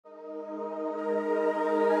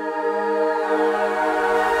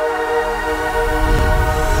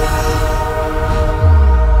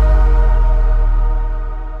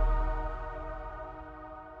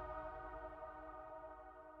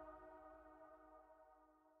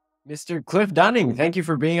Mr. Cliff Dunning, thank you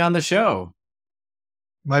for being on the show.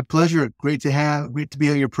 My pleasure. Great to be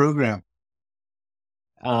on your program.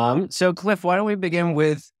 So Cliff, why don't we begin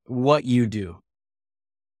with what you do?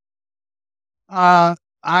 I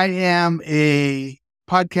am a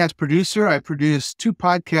podcast producer. I produce 2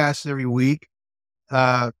 podcasts every week.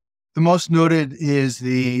 The most noted is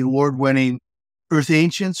the award-winning Earth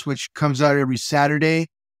Ancients, which comes out every Saturday.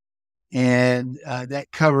 And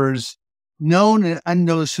that covers known and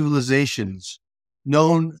unknown civilizations.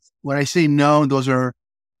 When I say known, those are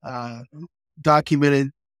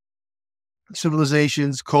documented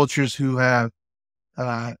civilizations, cultures who have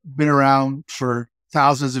been around for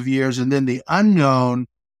thousands of years. And then the unknown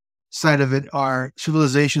side of it are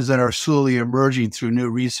civilizations that are slowly emerging through new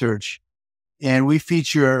research. And we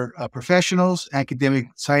feature professionals, academic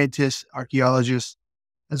scientists, archaeologists,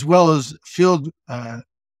 as well as field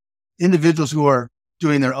individuals who are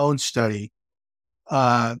doing their own study.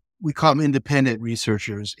 We call them independent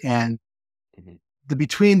researchers. And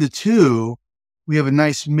between the two, we have a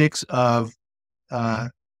nice mix of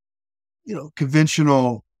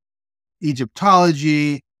conventional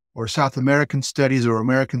Egyptology or South American studies or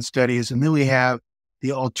American studies. And then we have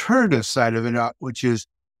the alternative side of it, which is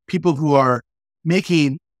people who are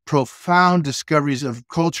making profound discoveries of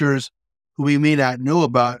cultures who we may not know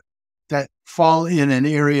about that fall in an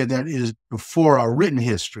area that is before our written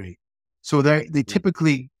history. So they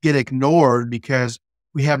typically get ignored because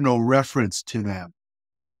we have no reference to them.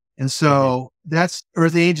 And so that's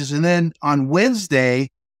Earth Ages. And then on Wednesday,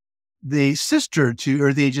 the sister to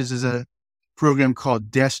Earth Ages is a program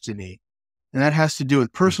called Destiny. And that has to do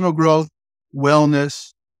with personal growth,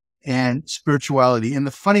 wellness, and spirituality. And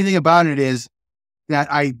the funny thing about it is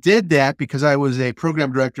that I did that because I was a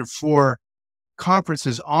program director for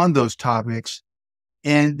conferences on those topics,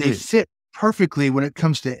 and they fit perfectly when it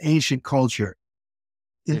comes to ancient culture.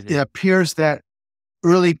 It appears that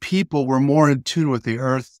early people were more in tune with the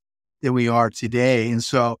earth than we are today. And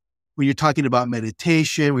so when you're talking about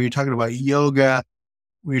meditation, when you're talking about yoga,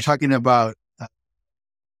 when you're talking about,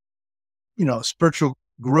 spiritual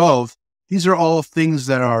growth, these are all things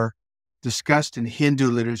that are discussed in Hindu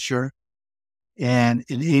literature and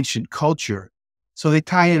in ancient culture. So they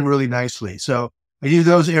tie in really nicely. So I do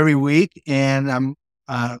those every week, and I'm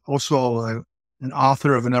also an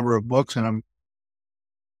author of a number of books, and I'm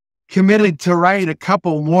committed to write a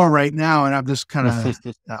couple more right now, and I'm just kind of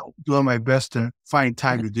doing my best to find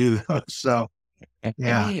time to do those. So,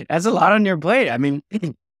 yeah. That's a lot on your plate. I mean,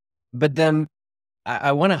 but then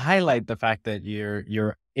I want to highlight the fact that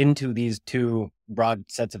you're into these two broad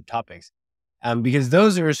sets of topics, because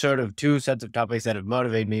those are sort of two sets of topics that have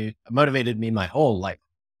motivated me my whole life.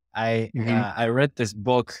 I read this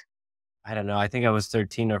book, I don't know, I think I was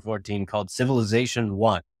 13 or 14, called Civilization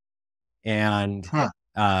 1. And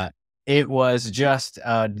it was just,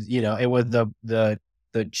 it was the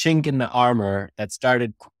chink in the armor that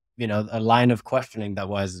started, a line of questioning that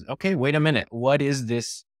was, okay, wait a minute. What is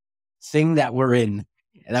this thing that we're in,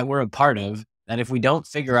 that we're a part of, that if we don't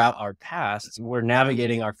figure out our past, we're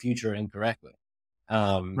navigating our future incorrectly?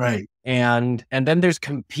 Right. And then there's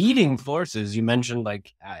competing forces. You mentioned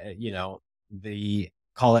the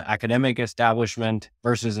call it academic establishment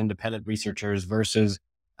versus independent researchers versus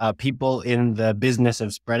people in the business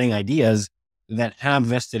of spreading ideas that have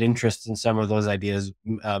vested interests in some of those ideas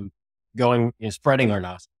spreading or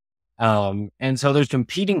not. And so there's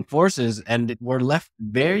competing forces, and we're left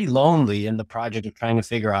very lonely in the project of trying to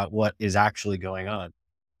figure out what is actually going on.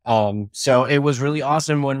 So it was really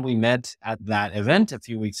awesome when we met at that event a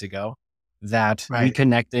few weeks ago that we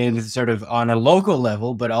connected sort of on a local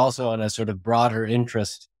level, but also on a sort of broader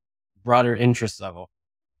interest level.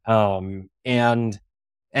 And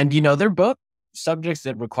they're both subjects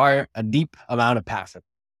that require a deep amount of passion.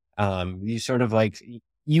 You sort of like,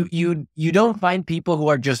 you don't find people who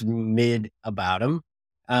are just mid about them.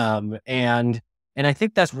 And I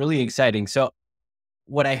think that's really exciting. So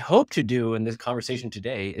what I hope to do in this conversation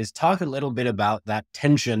today is talk a little bit about that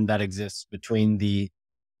tension that exists between the,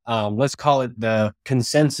 let's call it the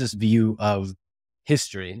consensus view of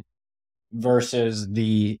history versus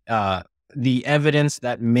the evidence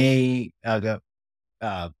that may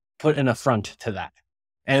put an affront to that.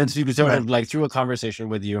 And it's sort of like through a conversation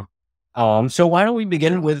with you. So why don't we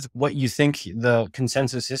begin with what you think the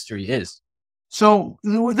consensus history is? So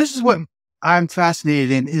this is what I'm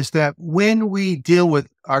fascinated in, is that when we deal with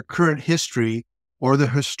our current history or the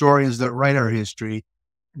historians that write our history,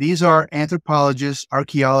 these are anthropologists,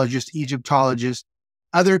 archaeologists, Egyptologists,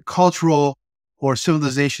 other cultural or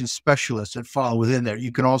civilization specialists that fall within there.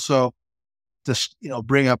 You can also just,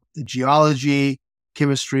 bring up the geology,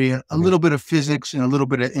 chemistry, a Mhm. little bit of physics, and a little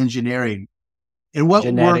bit of engineering. And what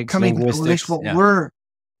Genetics, linguistics. what Yeah. we're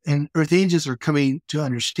and Earth Angels are coming to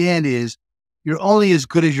understand is you're only as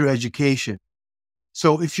good as your education.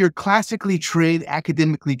 So if you're classically trained,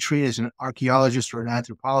 academically trained as an archaeologist or an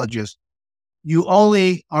anthropologist, you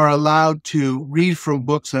only are allowed to read from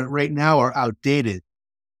books that right now are outdated,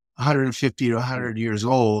 150 to 100 years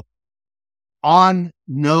old, on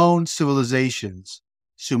known civilizations,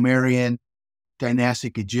 Sumerian,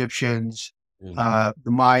 dynastic Egyptians, Mm.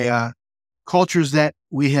 the Maya, cultures that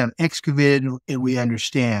we have excavated and we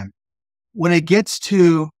understand. When it gets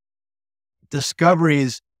to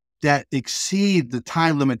discoveries that exceed the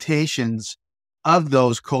time limitations of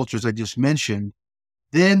those cultures I just mentioned,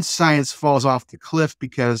 then science falls off the cliff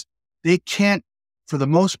because they can't, for the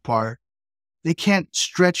most part, they can't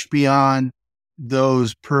stretch beyond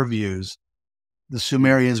those purviews. The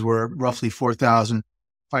Sumerians were roughly 4,000,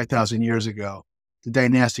 5,000 years ago. The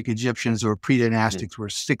dynastic Egyptians or Mm. pre-dynastics were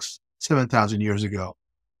 7,000 years ago.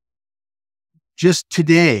 Just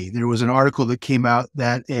today, there was an article that came out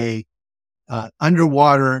that a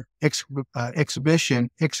underwater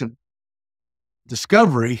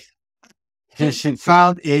discovery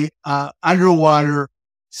found a underwater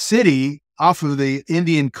city off of the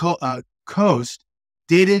Indian coast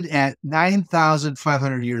dated at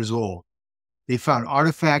 9,500 years old. They found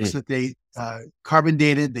artifacts Mm. that they carbon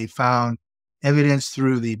dated. They found evidence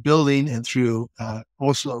through the building and through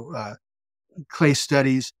also clay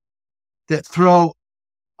studies that throw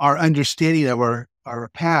our understanding of our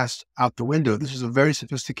past out the window. This is a very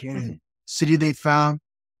sophisticated city they found.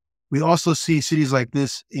 We also see cities like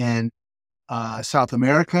this in South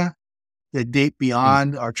America that date Mm.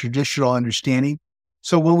 beyond our traditional understanding.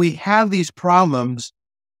 So when we have these problems,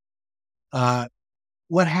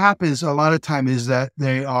 what happens a lot of time is that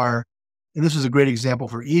they are, and this is a great example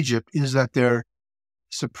for Egypt, is that they're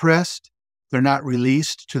suppressed. They're not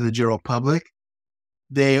released to the general public.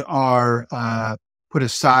 They are put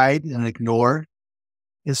aside and ignored.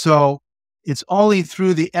 And so it's only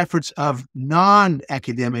through the efforts of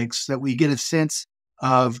non-academics that we get a sense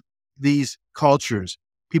of these cultures.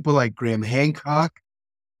 People like Graham Hancock,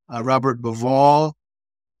 Robert Bauval,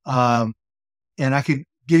 um, and I could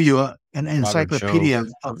give you an Robert Show. encyclopedia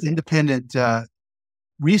of independent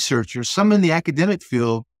researchers, some in the academic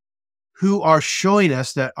field, who are showing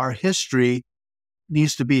us that our history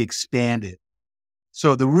needs to be expanded.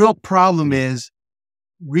 So the real problem Mm. is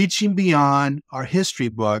reaching beyond our history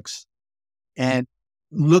books and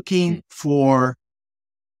looking Mm. for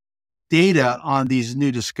data on these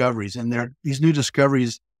new discoveries. And these new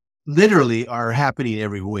discoveries literally are happening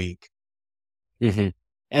every week. Mm-hmm.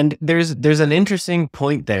 And there's an interesting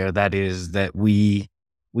point there that is that we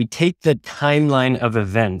take the timeline of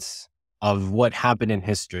events of what happened in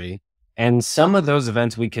history, and some of those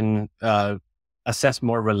events we can assess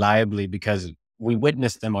more reliably because we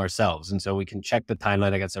witnessed them ourselves, and so we can check the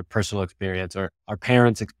timeline against our personal experience or our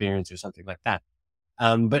parents' experience or something like that.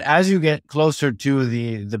 But as you get closer to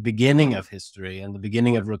the beginning of history and the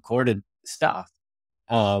beginning of recorded stuff,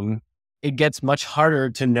 um, it gets much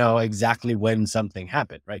harder to know exactly when something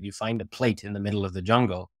happened, right? You find a plate in the middle of the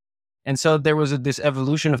jungle. And so there was this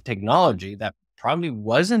evolution of technology that probably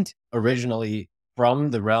wasn't originally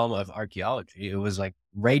from the realm of archaeology. It was like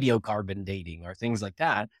radiocarbon dating or things like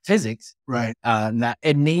that, physics, Right. that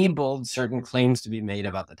enabled certain claims to be made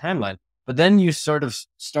about the timeline. But then you sort of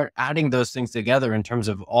start adding those things together in terms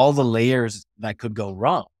of all the layers that could go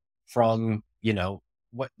wrong from,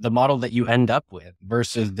 what the model that you end up with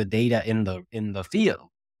versus the data in the field.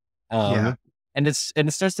 Yeah. Um, and it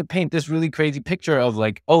starts to paint this really crazy picture of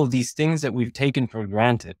like, oh, these things that we've taken for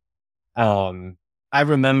granted. Um, I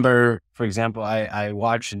remember, for example, I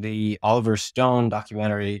watched the Oliver Stone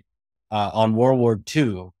documentary on World War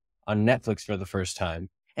II on Netflix for the first time.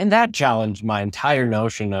 And that challenged my entire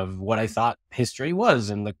notion of what I thought history was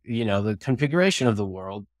and the configuration of the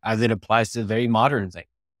world as it applies to very modern things.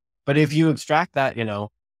 But if you extract that,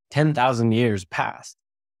 10,000 years past,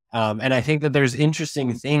 and I think that there's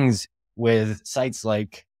interesting things with sites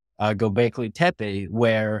like Göbekli Tepe,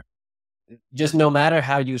 where just no matter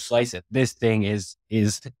how you slice it, this thing is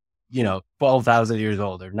 12,000 years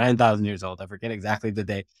old or 9,000 years old. I forget exactly the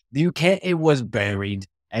date. It was buried,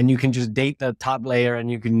 and you can just date the top layer, and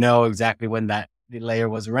you can know exactly when the layer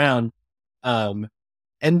was around. Um,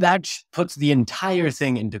 and that puts the entire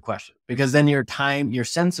thing into question because then your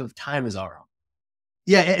sense of time is all wrong.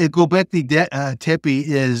 Yeah. Göbekli Tepe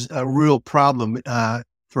is a real problem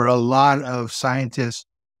for a lot of scientists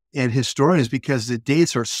and historians because the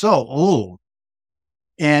dates are so old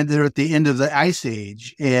and they're at the end of the ice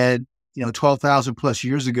age and 12,000 plus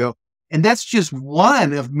years ago. And that's just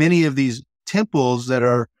one of many of these temples that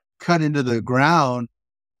are cut into the ground.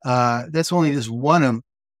 That's only just one of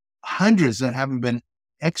hundreds that haven't been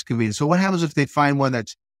excavated. So what happens if they find one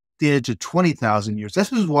that's dated to 20,000 years?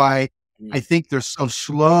 This is why I think they're so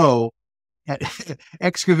slow at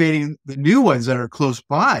excavating the new ones that are close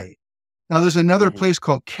by. Now, there's another place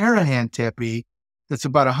called Karahan Tepe that's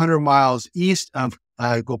about 100 miles east of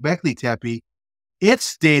Göbekli Tepe.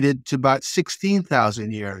 It's dated to about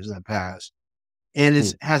 16,000 years in the past. And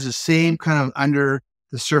it has the same kind of under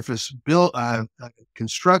the surface built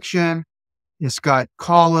construction. It's got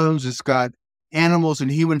columns, it's got animals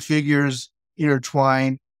and human figures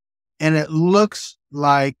intertwined. And it looks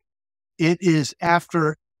like it is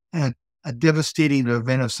after a devastating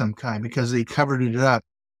event of some kind because they covered it up.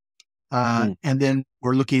 And then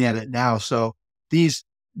we're looking at it now. So these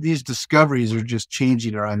discoveries are just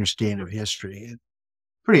changing our understanding of history. It's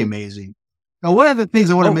pretty amazing. Now, one of the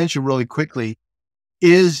things I want to mention really quickly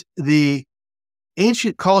is the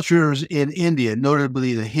ancient cultures in India,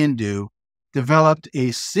 notably the Hindu, developed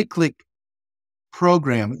a cyclic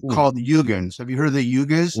program called Yugans. Have you heard of the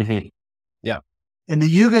Yugas? Yeah. And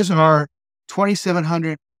the Yugas are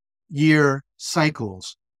 2,700 year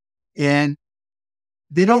cycles. And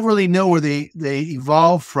they don't really know where they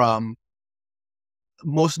evolved from,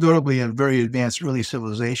 most notably a very advanced early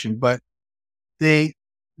civilization, but they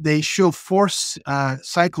show four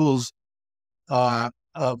cycles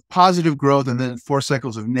of positive growth and then 4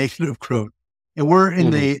 cycles of negative growth. And we're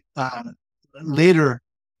in the later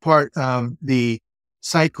part of the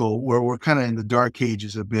cycle where we're kind of in the dark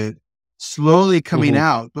ages a bit, slowly coming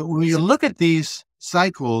out. But when you look at these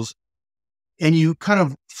cycles and you kind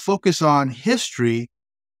of focus on history,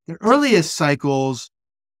 the earliest cycles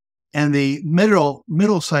and the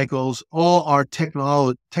middle cycles all are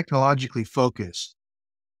technologically focused.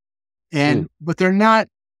 And but they're not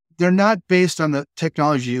based on the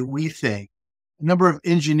technology that we think. A number of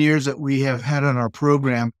engineers that we have had on our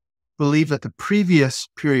program believe that the previous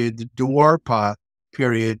period, the Dwarpa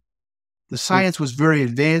period, the science was very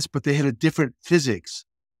advanced, but they had a different physics,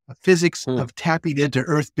 a physics of tapping into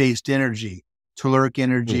earth-based energy, telluric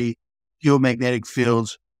energy, geomagnetic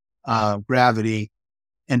fields, gravity,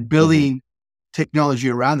 and building technology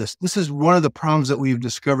around this. This is one of the problems that we've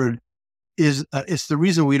discovered is it's the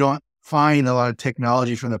reason we don't find a lot of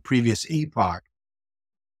technology from the previous epoch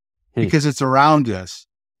because it's around us.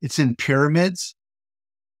 It's in pyramids,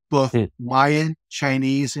 both Mayan,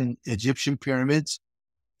 Chinese, and Egyptian pyramids.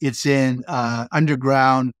 It's in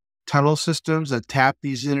underground tunnel systems that tap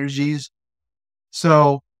these energies.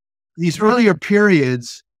 So these earlier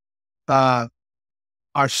periods are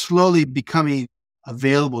slowly becoming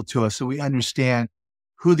available to us so we understand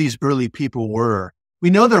who these early people were. We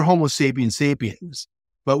know they're Homo sapiens sapiens,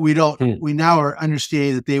 but we now are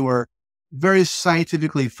understanding that they were very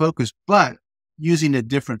scientifically focused, but using a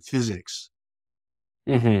different physics.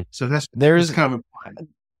 So that's kind of important.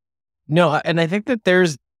 No, and I think that there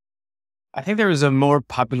is a more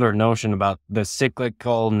popular notion about the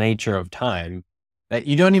cyclical nature of time that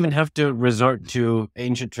you don't even have to resort to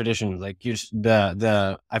ancient traditions. Like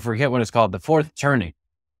I forget what it's called, the fourth turning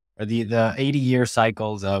or the 80-year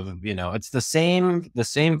cycles of, it's the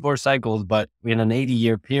same 4 cycles, but in an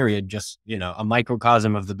 80-year period, just, a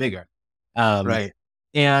microcosm of the bigger. Right.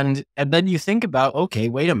 And then you think about, okay,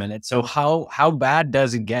 wait a minute. So how bad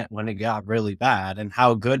does it get when it got really bad? And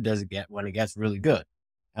how good does it get when it gets really good?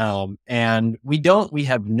 And we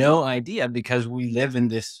have no idea because we live in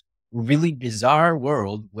this really bizarre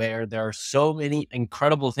world where there are so many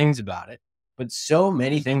incredible things about it, but so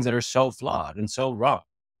many things that are so flawed and so wrong.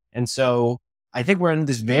 And so I think we're in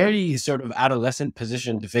this very sort of adolescent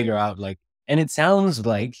position to figure out and it sounds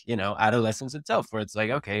like, adolescence itself, where it's like,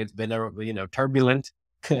 okay, it's been a, turbulent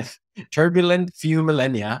few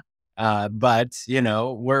millennia. But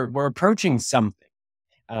we're approaching something.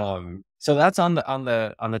 So that's on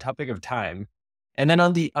the topic of time. And then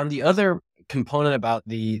on the other component about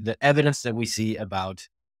the evidence that we see about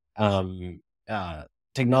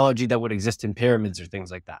technology that would exist in pyramids or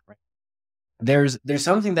things like that, right? There's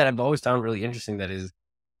something that I've always found really interesting that is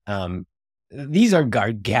these are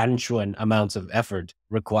gargantuan amounts of effort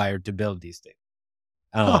required to build these things.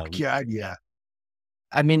 Oh God, yeah.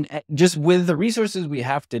 I mean, just with the resources we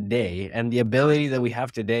have today and the ability that we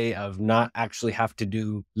have today of not actually have to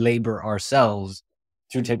do labor ourselves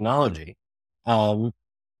through technology,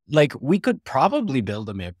 we could probably build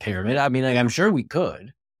a pyramid. I mean, I'm sure we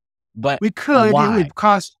could, but we could. Why? It would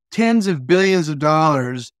cost tens of billions of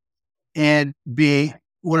dollars and be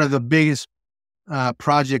one of the biggest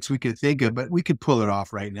projects we could think of, but we could pull it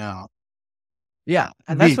off right now. Yeah,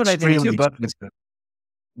 and that's what I think too. But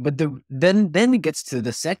but then it gets to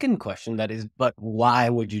the second question, that is, but why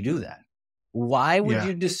would you do that? Why would Yeah.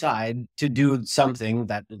 you decide to do something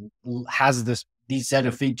that has these set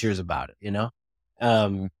of features about it,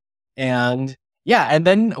 and yeah, and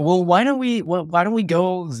then, well, why don't we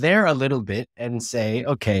go there a little bit and say,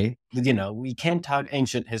 okay, we can't talk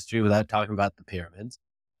ancient history without talking about the pyramids.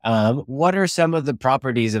 What are some of the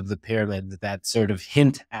properties of the pyramid that sort of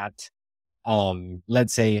hint at,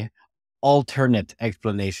 let's say, alternate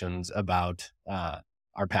explanations about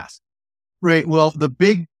our past? Right. Well, the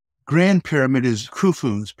big grand pyramid is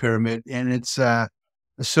Khufu's pyramid, and it's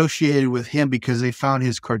associated with him because they found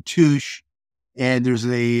his cartouche, and there's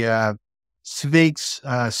a Sphinx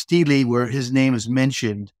stele where his name is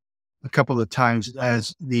mentioned a couple of times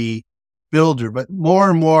as the builder. But more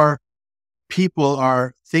and more people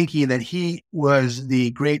are thinking that he was the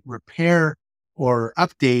great repair or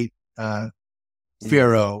update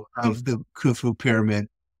pharaoh of the Khufu pyramid.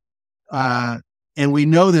 And we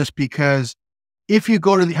know this because if you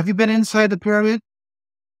go to have you been inside the pyramid?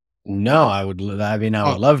 No, I would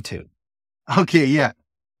Oh, love to. okay, yeah.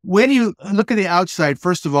 When you look at the outside,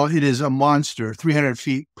 first of all, it is a monster, 300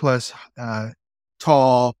 feet plus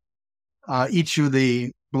tall. Each of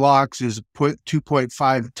the blocks is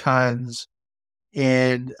 2.5 tons.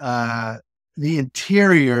 And the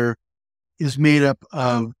interior is made up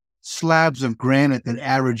of slabs of granite that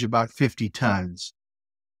average about 50 tons.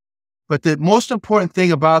 But the most important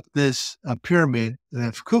thing about this pyramid,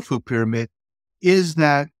 the Khufu pyramid, is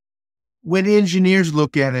that when engineers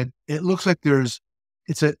look at it, it looks like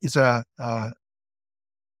it's a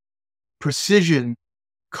precision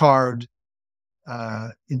carved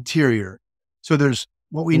interior. So there's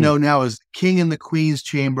what we know now is the king and the queen's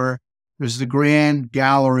chamber. There's the grand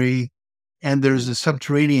gallery, and there's the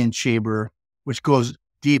subterranean chamber, which goes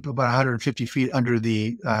deep about 150 feet under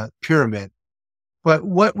the pyramid. But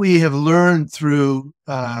what we have learned through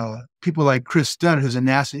people like Chris Dunn, who's a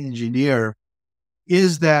NASA engineer,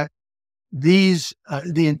 is that the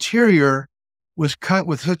interior was cut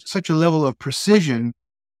with such a level of precision,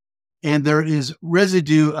 and there is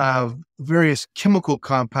residue of various chemical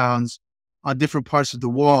compounds on different parts of the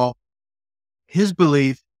wall. His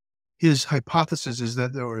hypothesis is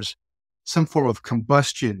that there was some form of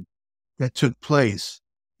combustion that took place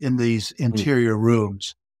in these interior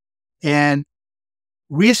rooms. And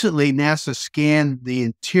recently, NASA scanned the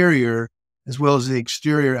interior as well as the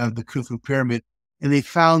exterior of the Khufu pyramid, and they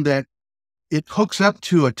found that it hooks up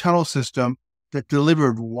to a tunnel system that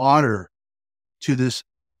delivered water to this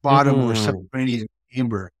bottom or subterranean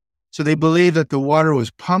chamber. So they believe that the water was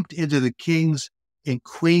pumped into the king's and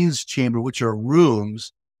queen's chamber, which are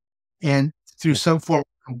rooms, and through some form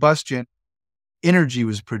of combustion, energy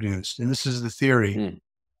was produced. And this is the theory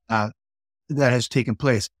that has taken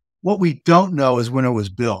place. What we don't know is when it was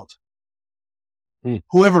built.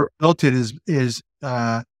 Whoever built it is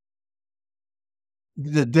the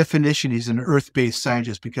definition, he's an earth-based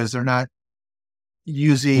scientist because they're not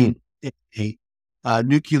using a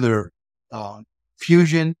nuclear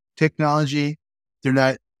fusion technology. They're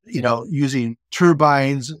not, using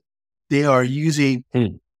turbines. They are using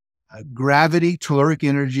gravity, telluric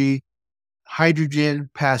energy, hydrogen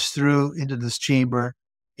passed through into this chamber,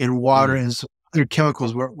 and water and some other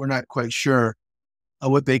chemicals. We're not quite sure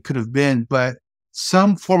what they could have been, but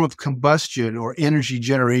some form of combustion or energy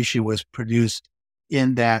generation was produced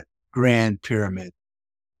in that grand pyramid.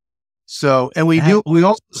 So, and we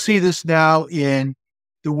also see this now in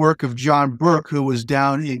the work of John Burke, who was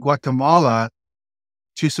down in Guatemala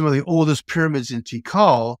to some of the oldest pyramids in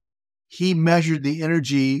Tikal. He measured the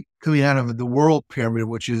energy coming out of the World Pyramid,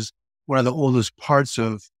 which is one of the oldest parts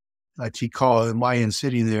of Tikal, the Mayan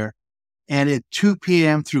city there. And at 2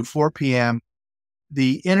 p.m. through 4 p.m.,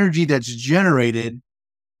 the energy that's generated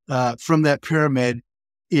from that pyramid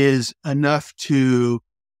is enough to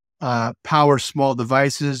power small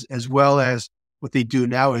devices, as well as what they do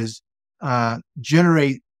now is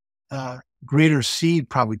generate greater seed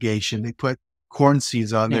propagation. They put corn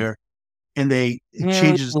seeds on there, and it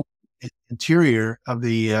changes the interior of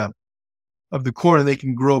the corn, and they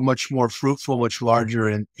can grow much more fruitful, much larger.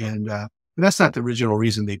 And that's not the original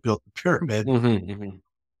reason they built the pyramid.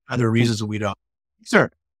 Other reasons that we don't.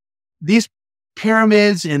 Sir, these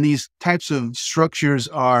pyramids and these types of structures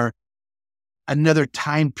are another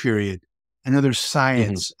time period, another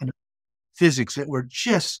science, and physics that we're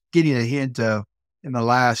just getting a hint of in the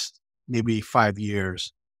last maybe 5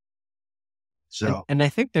 years. So, and I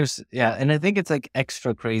think and I think it's like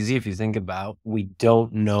extra crazy if you think about, we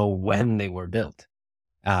don't know when they were built.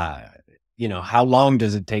 How long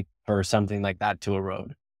does it take for something like that to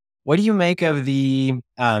erode? What do you make of the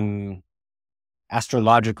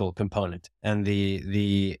astrological component and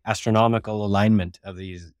the astronomical alignment of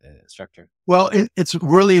these structures? Well, it's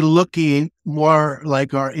really looking more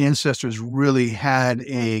like our ancestors really had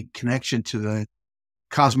a connection to the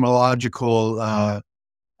cosmological,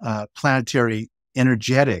 planetary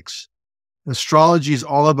energetics. Astrology is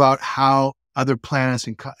all about how other planets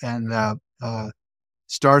and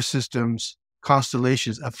star systems,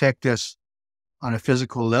 constellations affect us on a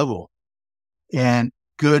physical level. And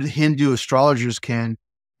good Hindu astrologers can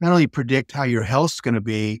not only predict how your health's going to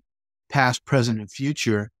be, past, present, and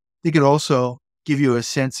future, they could also give you a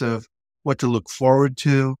sense of what to look forward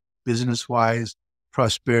to, business-wise,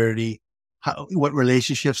 prosperity, what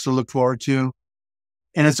relationships to look forward to.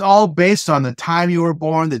 And it's all based on the time you were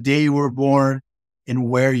born, the day you were born, and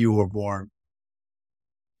where you were born.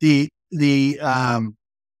 The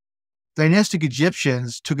dynastic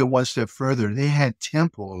Egyptians took it one step further. They had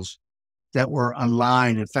temples that were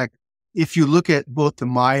aligned. In fact, if you look at both the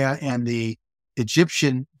Maya and the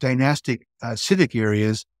Egyptian dynastic civic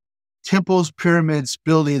areas, temples, pyramids,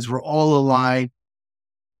 buildings were all aligned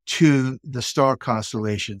to the star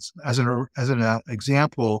constellations. As an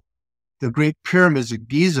example, the Great Pyramids of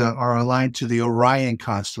Giza are aligned to the Orion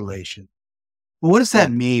constellation. Well, what does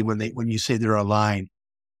that mean when you say they're aligned?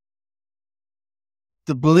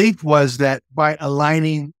 The belief was that by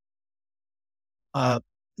aligning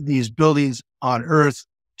these buildings on Earth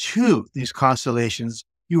to these constellations,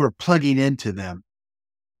 you were plugging into them.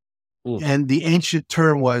 And the ancient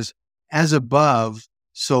term was as above,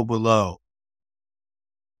 so below.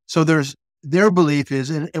 So their belief is,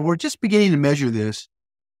 and we're just beginning to measure this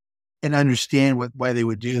and understand why they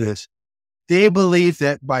would do this. They believe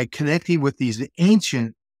that by connecting with these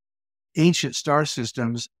ancient star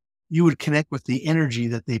systems, you would connect with the energy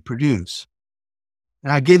that they produce.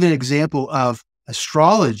 And I give an example of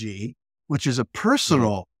astrology, which is a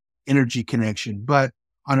personal energy connection, but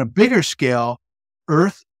on a bigger scale,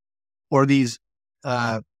 Earth or these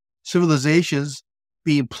civilizations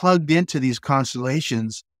being plugged into these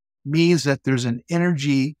constellations means that there's an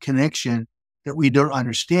energy connection that we don't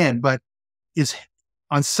understand, but is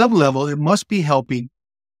on some level, it must be helping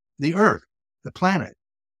the Earth, the planet.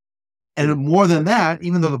 And more than that,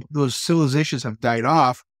 even though those civilizations have died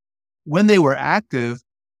off, when they were active,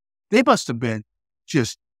 they must have been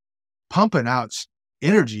just pumping out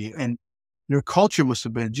energy, and their culture must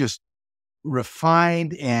have been just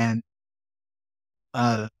refined and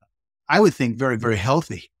I would think very, very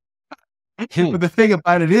healthy. But the thing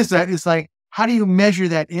about it is that it's like, how do you measure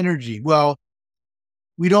that energy? Well,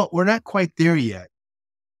 we're not quite there yet.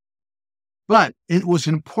 But it was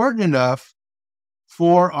important enough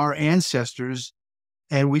for our ancestors,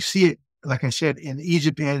 and we see it, like I said, in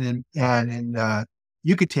Egypt and in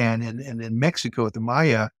Yucatan and in Mexico with the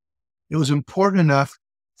Maya. It was important enough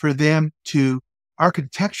for them to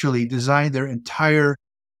architecturally design their entire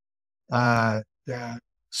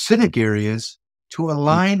civic areas to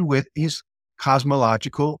align with these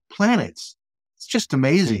cosmological planets. It's just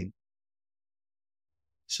amazing.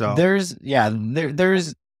 So there's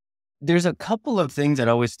a couple of things that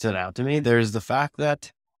always stood out to me. There's the fact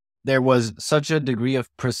that there was such a degree of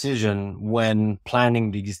precision when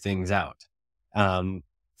planning these things out.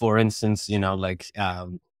 For instance,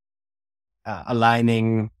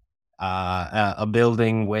 aligning a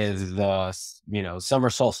building with the summer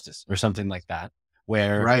solstice or something like that,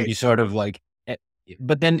 where you sort of like,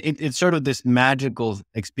 but then it's sort of this magical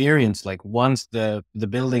experience. Like once the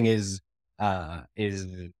building is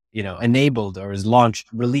enabled or is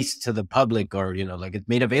released to the public, or like it's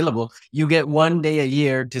made available, you get one day a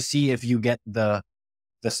year to see if you get the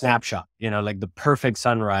snapshot, like the perfect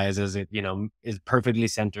sunrise as it is perfectly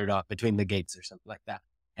centered up between the gates or something like that.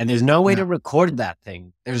 And there's no way to record that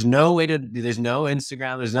thing. There's no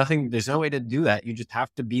Instagram. There's no way to do that. You just have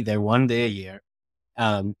to be there one day a year,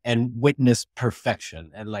 and witness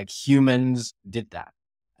perfection. And like humans did that.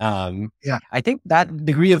 I think that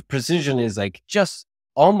degree of precision is like just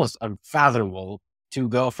almost unfathomable to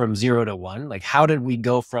go from 0 to 1. Like, how did we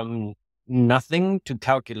go from nothing to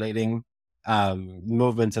calculating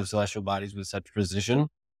movements of celestial bodies with such precision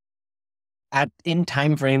in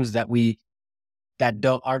time frames that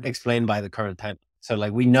aren't explained by the current time? So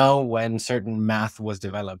like we know when certain math was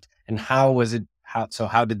developed and how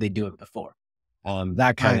did they do it before?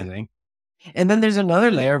 That kind of thing. And then there's another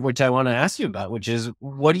layer which I want to ask you about, which is,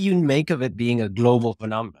 what do you make of it being a global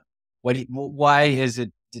phenomenon? Why is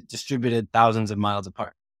it distributed thousands of miles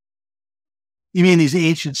apart? You mean these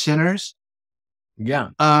ancient centers? Yeah.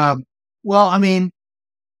 Well, I mean,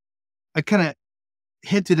 I kind of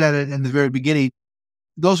hinted at it in the very beginning.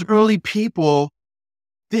 Those early people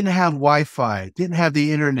didn't have Wi-Fi, didn't have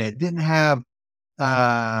the internet, didn't have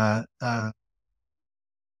uh, uh,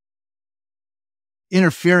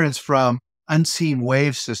 interference from unseen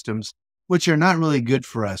wave systems, which are not really good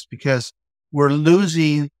for us because we're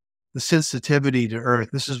losing the sensitivity to Earth.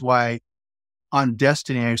 This is why on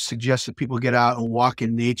Destiny, I suggest that people get out and walk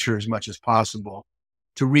in nature as much as possible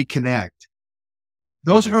to reconnect.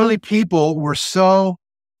 Those early people were so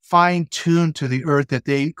fine tuned to the Earth that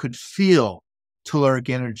they could feel telluric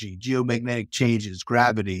energy, geomagnetic changes,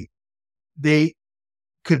 gravity. They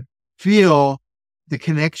could feel the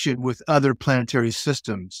connection with other planetary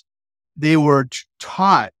systems. They were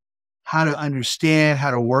taught how to understand,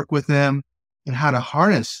 how to work with them, and how to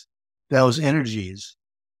harness those energies.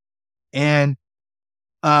 And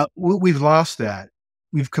we've lost that.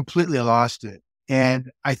 We've completely lost it.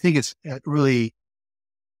 And I think it's really,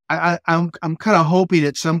 I'm kind of hoping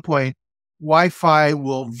at some point Wi-Fi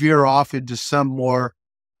will veer off into some more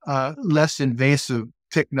less invasive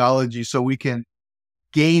technology so we can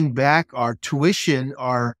gain back our tuition,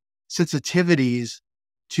 our sensitivities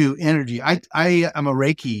to energy. I am a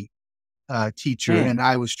Reiki teacher, and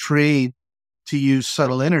I was trained to use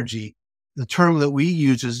subtle energy. The term that we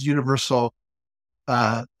use is universal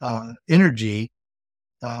energy.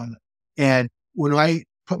 And when I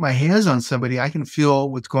put my hands on somebody, I can feel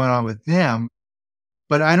what's going on with them,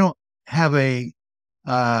 but I don't have a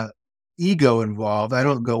ego involved. I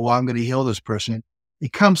don't go, well, I'm going to heal this person.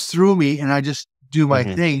 It comes through me and I just do my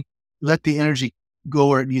thing, let the energy go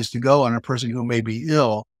where it needs to go on a person who may be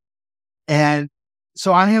ill. And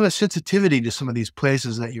so I have a sensitivity to some of these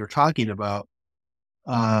places that you're talking about.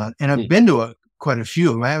 And I've been to quite a few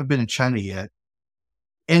of them. I haven't been to China yet.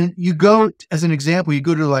 And you go, as an example, you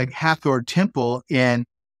go to like Hathor Temple in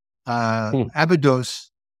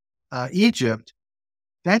Abydos, Egypt.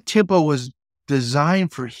 That temple was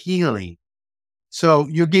designed for healing. So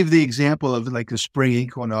you give the example of like the spring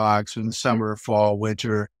equinox and the summer, fall,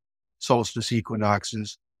 winter, solstice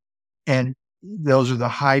equinoxes. And those are the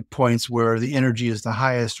high points where the energy is the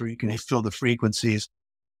highest, where you can feel the frequencies.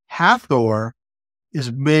 Hathor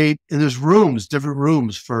is made, and there's rooms, different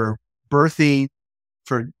rooms for birthing,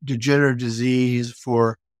 for degenerative disease,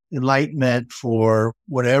 for enlightenment, for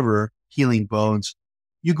whatever, healing bones.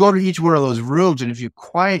 You go to each one of those rooms, and if you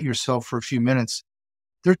quiet yourself for a few minutes,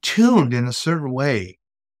 they're tuned in a certain way.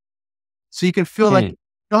 So you can feel like, you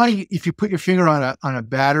know how if you put your finger on a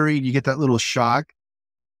battery, you get that little shock.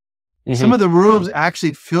 Some of the rooms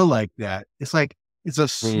actually feel like that. It's like, it's a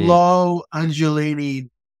slow,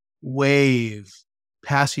 undulating wave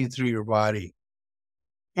passing through your body.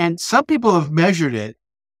 And some people have measured it,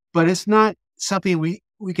 but it's not something we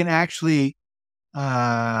can actually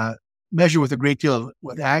measure with a great deal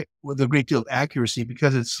of accuracy,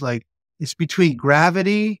 because it's like, it's between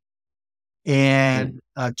gravity and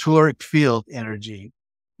telluric field energy,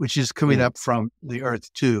 which is coming up from the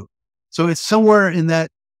Earth too. So it's somewhere in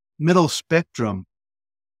that middle spectrum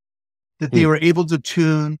that they were able to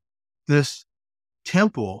tune this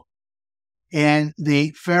temple. And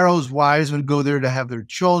the pharaoh's wives would go there to have their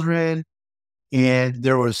children, and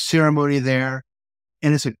there was ceremony there.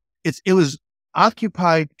 And it was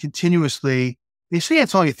occupied continuously. They say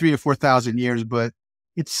it's only 3,000 or 4,000 years, but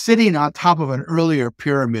it's sitting on top of an earlier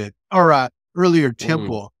pyramid or earlier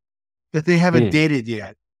temple that they haven't dated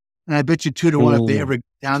yet. And I bet you 2 to 1, if they ever get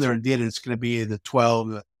down there and did it, it's going to be the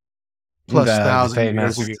 12 plus thousand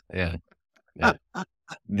years ago. Yeah.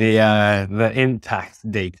 The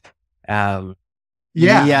intact date.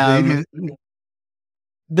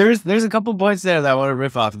 There's a couple points there that I want to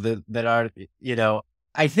riff off that are,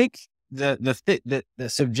 I think the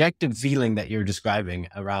subjective feeling that you're describing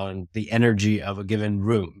around the energy of a given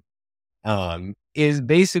room, is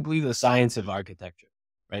basically the science of architecture,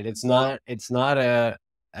 right? It's not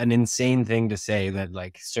an insane thing to say that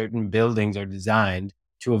like certain buildings are designed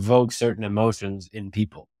to evoke certain emotions in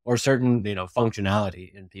people or certain,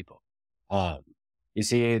 functionality in people. You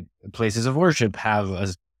see places of worship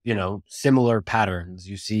have similar patterns.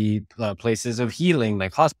 You see places of healing,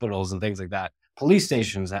 like hospitals and things like that. Police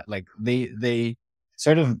stations that like they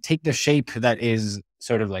sort of take the shape that is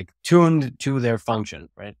sort of like tuned to their function,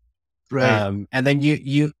 right? Right. And then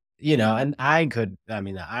you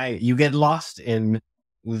get lost in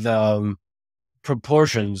the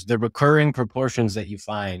proportions, the recurring proportions that you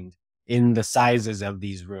find in the sizes of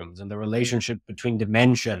these rooms and the relationship between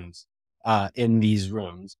dimensions in these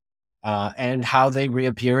rooms, and how they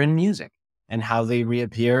reappear in music, and how they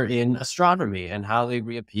reappear in astronomy, and how they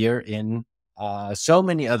reappear in so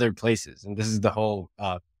many other places. And this is the whole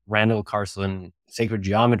Randall Carlson sacred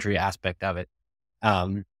geometry aspect of it.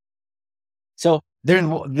 So there's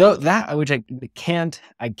that, which I can't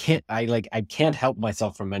help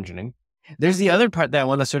myself from mentioning. There's the other part that I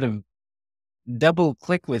want to sort of double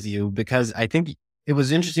click with you, because I think it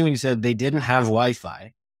was interesting when you said they didn't have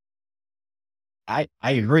Wi-Fi. I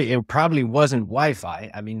agree. It probably wasn't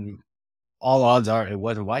Wi-Fi. I mean, all odds are it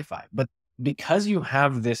wasn't Wi-Fi, but because you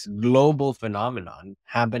have this global phenomenon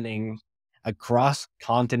happening across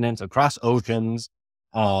continents, across oceans,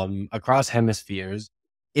 across hemispheres,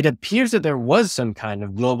 it appears that there was some kind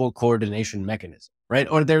of global coordination mechanism, right?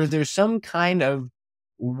 Or there's some kind of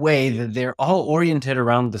way that they're all oriented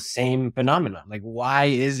around the same phenomenon. Like, why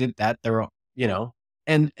is it that they're,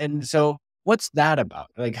 and so what's that about?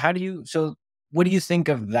 Like, so what do you think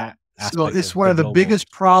of that So aspect it's of one the of the global?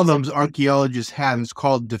 biggest problems archaeologists have. It's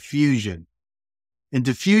called diffusion. And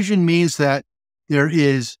diffusion means that there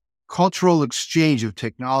is cultural exchange of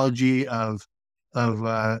technology, of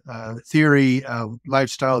theory, of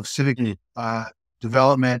lifestyle, of civic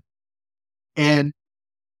development. And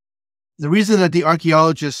the reason that the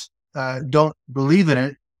archaeologists don't believe in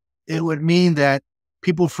it, it would mean that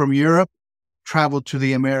people from Europe travel to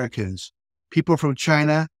the Americas, people from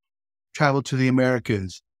China travel to the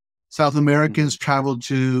Americas, South Americans travel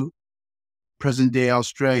to present day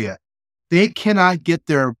Australia. They cannot get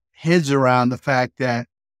their heads around the fact that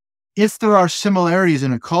if there are similarities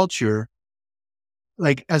in a culture,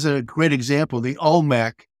 like as a great example, the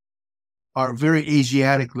Olmec are very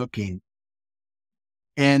Asiatic looking.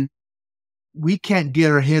 And we can't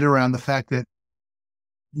get our head around the fact that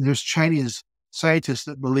there's Chinese scientists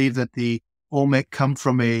that believe that the Olmec come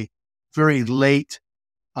from a very late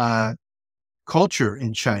culture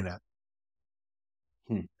in China.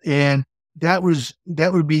 And that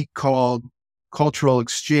would be called cultural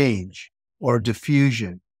exchange or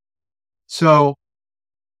diffusion. So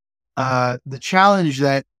the challenge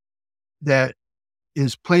that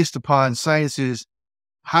is placed upon science is,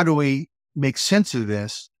 how do we make sense of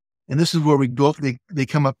this? And this is where they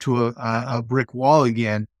come up to a brick wall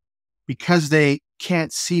again, because they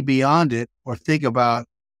can't see beyond it or think about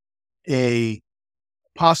a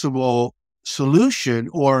possible solution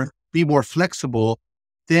or be more flexible.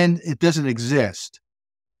 Then it doesn't exist.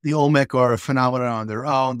 The Olmec are a phenomenon on their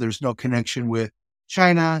own. There's no connection with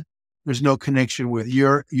China. There's no connection with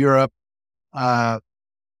Europe. And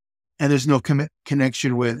there's no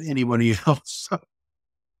connection with anybody else.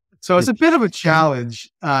 So it's a bit of a challenge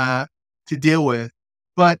to deal with.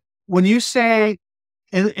 But when you say,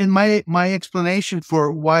 in my explanation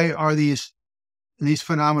for why are these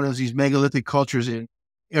phenomena, these megalithic cultures in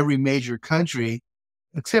every major country,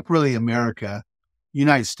 except really America,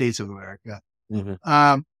 United States of America,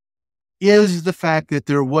 is the fact that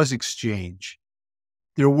there was exchange.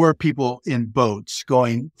 There were people in boats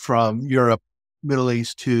going from Europe, Middle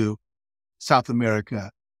East to South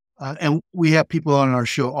America. And we have people on our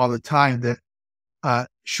show all the time that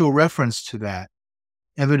show reference to that.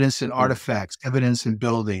 Evidence in artifacts, evidence in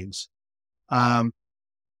buildings.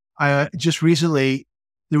 Just recently,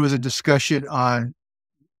 there was a discussion on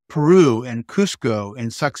Peru and Cusco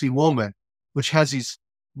and Sacsayhuaman, which has these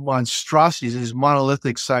monstrosities, these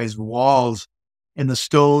monolithic sized walls, and the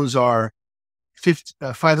stones are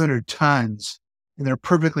 500 tons, and they're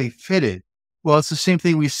perfectly fitted. Well, it's the same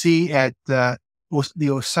thing we see at the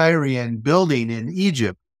Osirian building in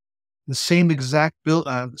Egypt. The same exact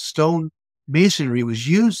stone masonry was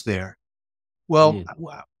used there. Well,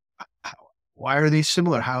 why are they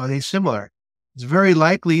similar? How are they similar? It's very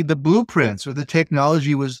likely the blueprints or the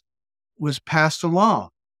technology was passed along.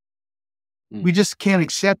 We just can't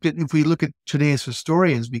accept it if we look at today's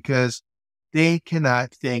historians, because they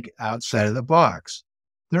cannot think outside of the box.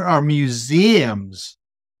 There are museums,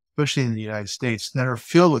 especially in the United States, that are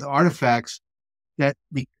filled with artifacts that,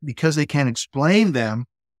 because they can't explain them,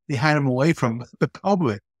 they hide them away from the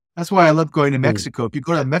public. That's why I love going to Mexico. If you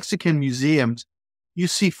go to Mexican museums, you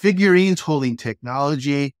see figurines holding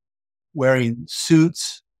technology, wearing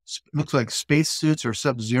suits, looks like space suits or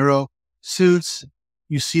sub-zero suits.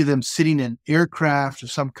 You see them sitting in aircraft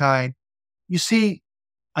of some kind. You see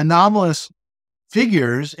anomalous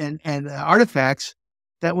figures and artifacts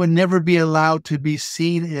that would never be allowed to be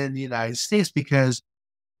seen in the United States, because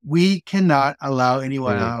we cannot allow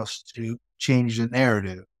anyone else to change the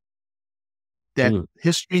narrative. That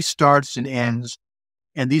history starts and ends,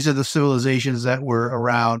 and these are the civilizations that were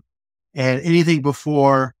around, and anything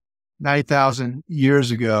before 9,000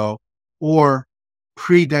 years ago, or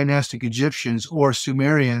pre-dynastic Egyptians or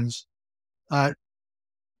Sumerians,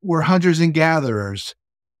 were hunters and gatherers.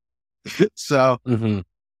 So,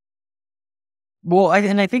 well,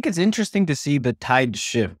 I think it's interesting to see the tide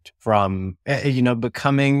shift from,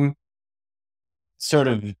 becoming sort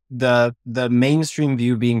of the mainstream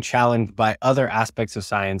view being challenged by other aspects of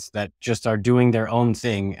science that just are doing their own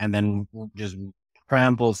thing and then just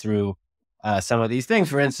trample through some of these things.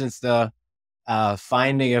 For instance, the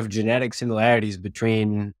finding of genetic similarities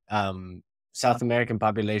between South American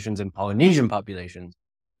populations and Polynesian populations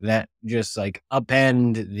that just like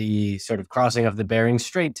upend the sort of crossing of the Bering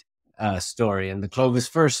Strait story and the Clovis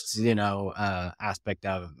First, aspect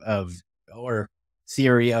of or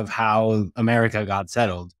theory of how America got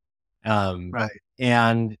settled. Right.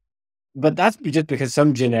 And but that's just because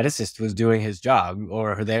some geneticist was doing his job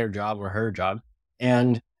or their job or her job.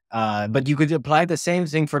 And but you could apply the same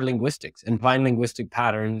thing for linguistics and find linguistic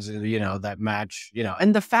patterns, that match,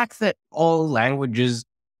 and the fact that all languages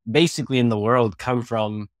basically in the world come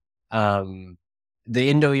from the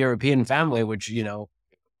Indo-European family, which,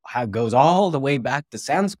 goes all the way back to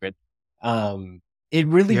Sanskrit. It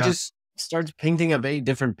really Yeah. just starts painting a very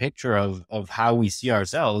different picture of how we see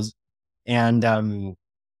ourselves and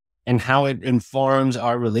how it informs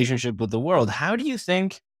our relationship with the world. How do you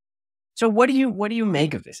think? So what do you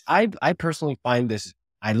make of this? I personally find this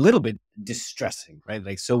a little bit distressing, right?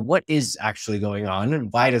 Like, so what is actually going on,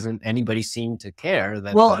 and why doesn't anybody seem to care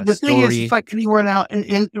that Well, the the thing is, it's story? like anywhere now, and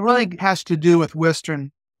it really has to do with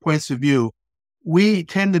Western points of view. We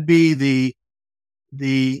tend to be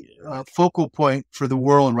the focal point for the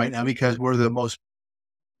world right now because we're the most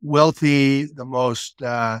wealthy, the most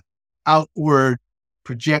outward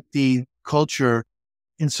projecting culture.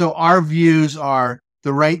 And so our views are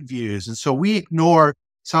the right views. And so we ignore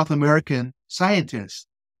South American scientists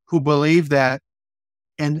who believe that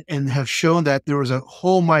and have shown that there was a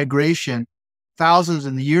whole migration thousands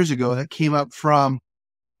of years ago that came up from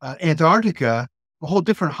Antarctica, a whole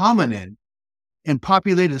different hominin, and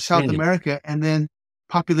populated South Really? America and then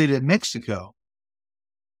populated Mexico.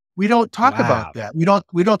 We don't talk about Wow. that.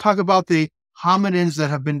 We don't talk about the hominins that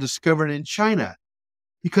have been discovered in China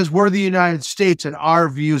because we're the United States and our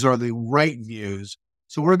views are the right views.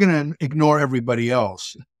 So we're going to ignore everybody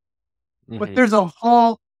else. But Hmm. there's a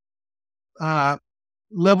whole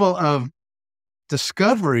level of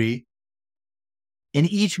discovery in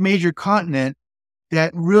each major continent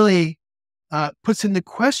that really puts into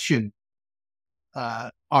question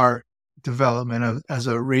our development as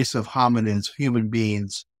a race of hominins, human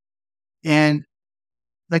beings. And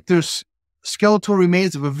like there's skeletal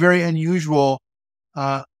remains of a very unusual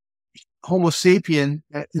uh, Homo sapien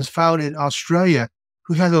that is found in Australia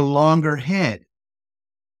who has a longer head.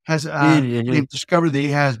 Hmm. They've discovered that he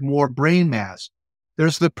has more brain mass.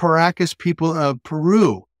 There's the Paracas people of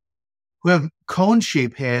Peru who have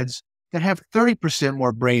cone-shaped heads that have 30%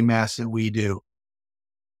 more brain mass than we do.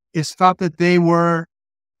 It's thought that they were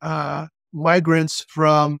migrants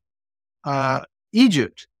from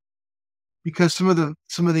Egypt because some of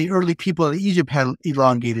the early people in Egypt had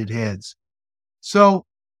elongated heads. So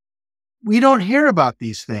we don't hear about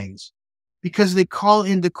these things because they call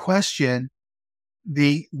into question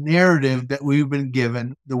the narrative that we've been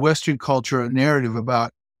given, the Western culture narrative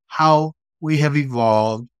about how we have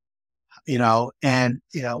evolved, and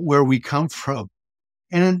where we come from.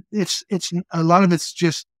 And it's a lot of it's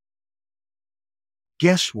just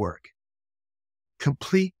guesswork,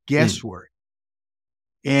 complete guesswork.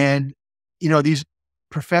 And these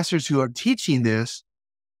professors who are teaching this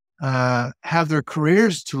have their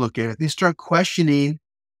careers to look at it. They start questioning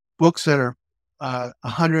books that are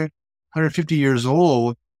 100, 150 years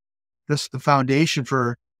old. That's the foundation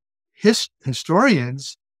for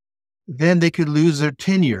historians. Then they could lose their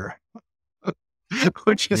tenure,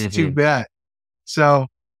 which is too Hmm. bad. So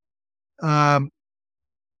um,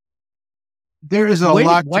 there is a Why,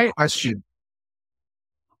 lot to why, question.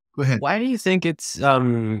 Go ahead. why do you think it's,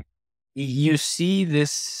 you see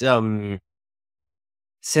this,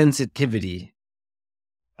 sensitivity,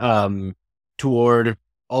 um, toward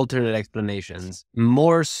alternate explanations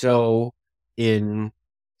more so in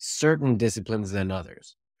certain disciplines than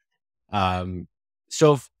others? Um,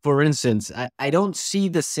 so for instance, I don't see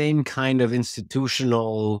the same kind of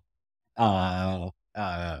institutional, uh,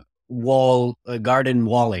 garden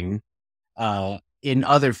walling, in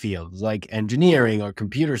other fields like engineering or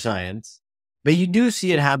computer science. But you do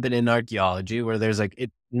see it happen in archaeology where there's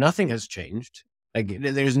like nothing has changed. Like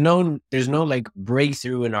there's no like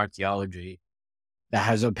breakthrough in archaeology that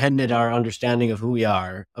has upended our understanding of who we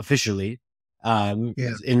are officially, Yeah.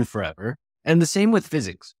 in forever. And the same with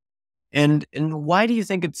physics. And why do you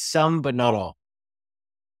think it's some but not all?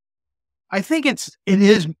 I think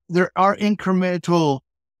there are incremental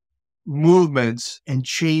movements and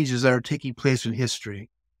changes that are taking place in history.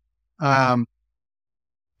 Um,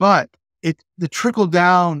 but the trickle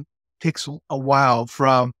down takes a while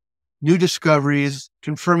from new discoveries,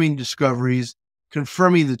 confirming the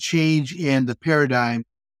change in the paradigm,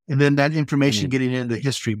 and then that information Mhm. getting into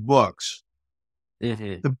history books.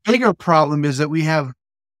 Mhm. The bigger problem is that we have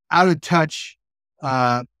out of touch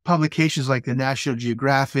publications like the National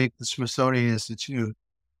Geographic, the Smithsonian Institute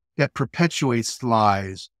that perpetuates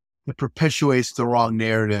lies, that perpetuates the wrong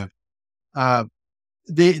narrative. Uh,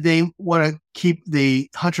 they want to keep the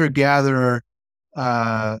hunter gatherer,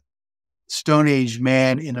 Stone Age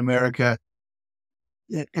man in America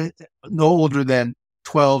no older than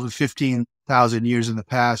 12 to 15,000 years in the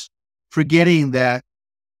past, forgetting that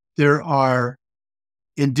there are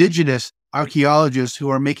indigenous archaeologists who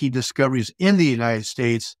are making discoveries in the United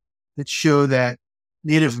States that show that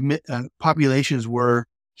native populations were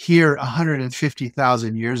here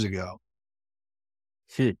 150,000 years ago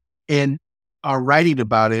Hmm. and are writing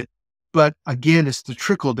about it. But again, it's the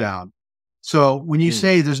trickle down. So when you Hmm.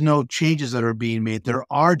 say there's no changes that are being made, there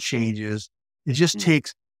are changes. It just Hmm.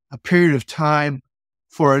 takes a period of time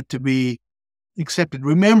for it to be accepted.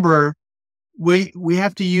 Remember, we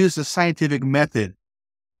have to use the scientific method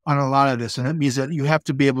on a lot of this. And that means that you have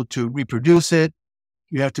to be able to reproduce it.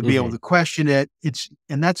 You have to be able Mhm. to question it.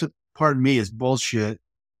 And that's what, pardon me, is bullshit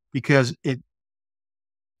because it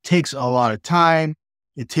takes a lot of time.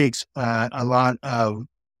 It takes a lot of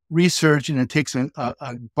research and it takes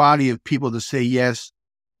a body of people to say, yes,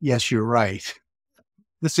 you're right.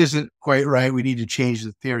 This isn't quite right. We need to change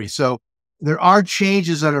the theory. So there are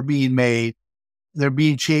changes that are being made. They're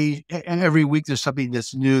being changed. And every week there's something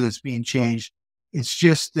that's new that's being changed. It's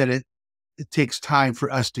just that it takes time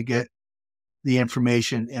for us to get the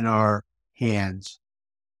information in our hands.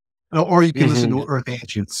 Or you can listen Mhm. to Earth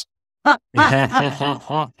Ancients.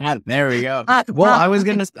 There we go. Well, I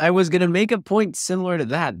was gonna make a point similar to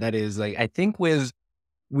that. That is, like, I think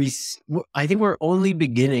I think we're only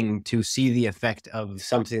beginning to see the effect of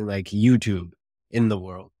something like YouTube in the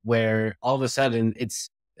world, where all of a sudden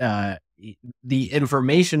uh, the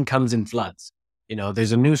information comes in floods.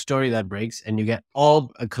 There's a new story that breaks, and you get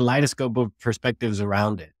all a kaleidoscope of perspectives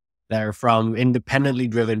around it that are from independently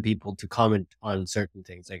driven people to comment on certain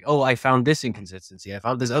things. Like, oh, I found this inconsistency. I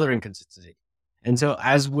found this other inconsistency. And so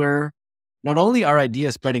as we're not only our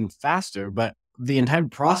ideas spreading faster, but the entire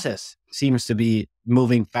process seems to be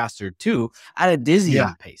moving faster too at a Yeah.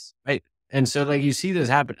 dizzying pace. Right. And so, like, you see this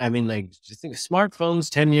happen. I mean, like, just think of smartphones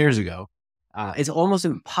 10 years ago. It's almost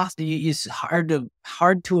impossible. It's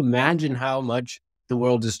hard to imagine how much the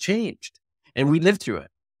world has changed, and we lived through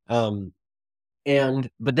it. Um,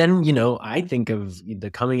 but then, I think of the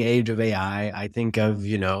coming age of AI. I think of,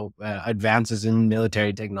 advances in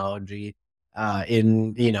military technology,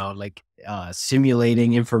 in,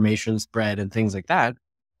 simulating information spread and things like that.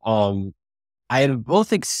 Um, I am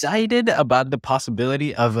both excited about the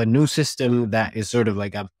possibility of a new system that is sort of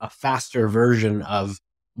like a faster version of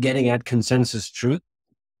getting at consensus truth.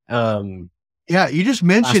 Um, Yeah. You just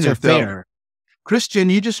mentioned Faster, it though. fair. Christian,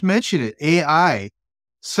 you just mentioned it. AI.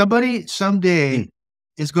 Somebody Mm. someday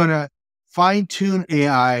is going to fine tune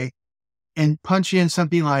AI and punch in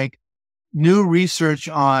something like new research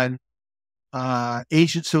on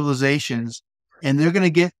ancient civilizations, and they're going to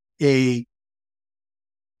get a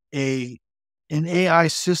a an AI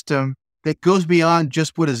system that goes beyond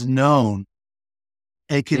just what is known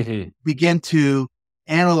and can Mhm. begin to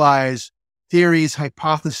analyze theories,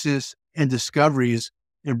 hypotheses, and discoveries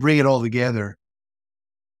and bring it all together.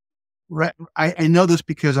 Right. I know this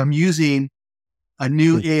because I'm using a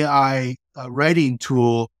new Mm. AI writing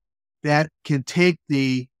tool that can take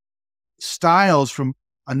the styles from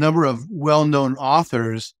a number of well-known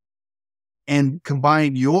authors and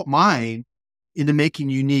combine mine into making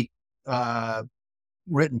unique uh,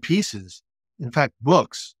 written pieces. In fact,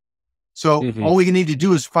 books. So Mhm. all we need to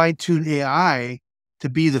do is fine tune AI to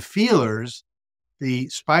be the feelers, the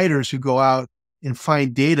spiders who go out and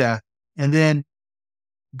find data, and then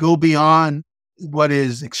go beyond what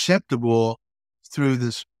is acceptable through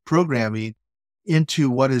this programming into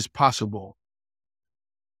what is possible.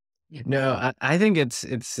 No, I think it's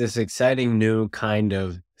this exciting new kind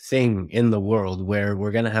of thing in the world where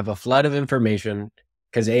we're going to have a flood of information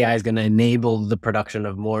because AI is going to enable the production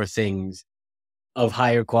of more things of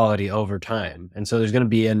higher quality over time. And so there's going to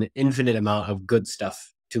be an infinite amount of good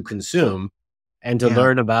stuff to consume and to Yeah.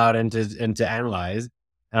 learn about and to analyze.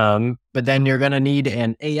 But then you're going to need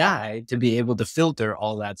an AI to be able to filter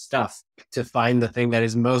all that stuff to find the thing that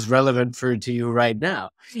is most relevant to you right now.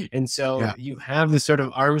 And so Yeah. you have this sort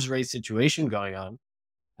of arms race situation going on.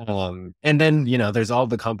 And then, there's all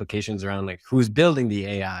the complications around, like, who's building the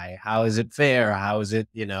AI? How is it fair? How is it,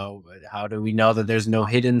 how do we know that there's no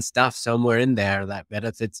hidden stuff somewhere in there that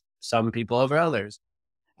benefits some people over others?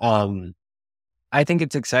 Um, I think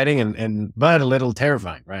it's exciting and but a little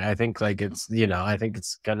terrifying, right? I think like it's, I think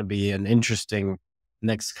it's going to be an interesting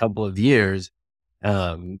next couple of years.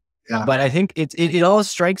 Um, Yeah. but I think it all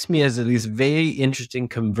strikes me as this very interesting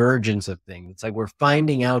convergence of things. It's like we're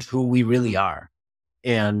finding out who we really are.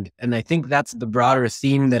 And I think that's the broader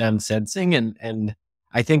theme that I'm sensing. And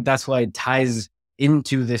I think that's why it ties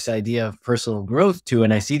into this idea of personal growth too.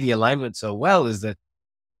 And I see the alignment so well is that,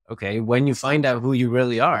 okay, when you find out who you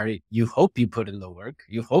really are, you hope you put in the work.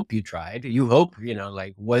 You hope you tried. You hope,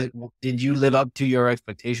 like, what did you live up to your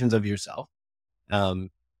expectations of yourself?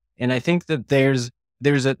 And I think that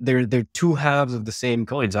they're two halves of the same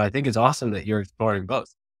coin. So I think it's awesome that you're exploring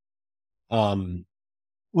both. Um,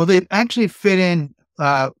 Well, they actually fit in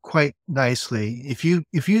quite nicely. If you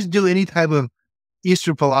do any type of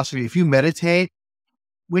Eastern philosophy, if you meditate,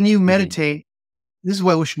 when you mhm, meditate, this is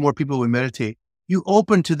why I wish more people would meditate. You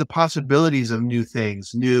open to the possibilities of new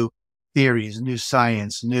things, new theories, new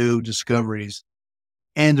science, new discoveries,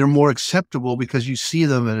 and they're more acceptable because you see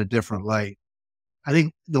them in a different light. I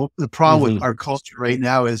think the problem with mhm. our culture right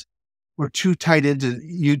now is we're too tied into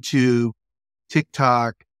YouTube,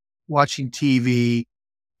 TikTok, watching TV,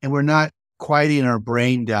 and we're not quieting our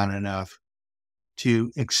brain down enough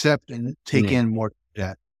to accept and take Yeah. in more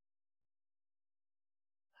data.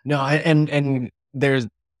 No, and there's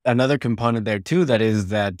another component there too, that is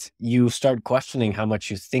that you start questioning how much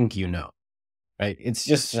you think you know, right? It's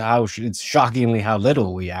just it's shockingly how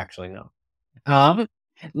little we actually know. Um,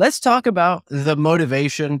 let's talk about the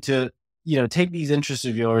motivation to, take these interests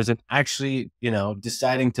of yours and actually,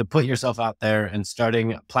 deciding to put yourself out there and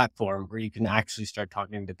starting a platform where you can actually start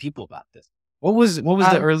talking to people about this. What was the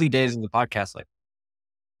Uh, early days of the podcast like?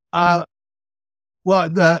 uh, well,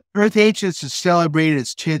 the Earth Ancients is celebrating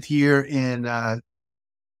its 10th year in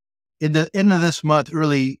the end of this month,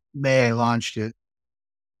 early May. I launched it,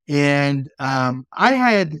 and I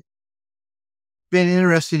had been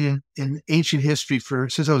interested in ancient history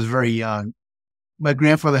since I was very young. My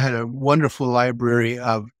grandfather had a wonderful library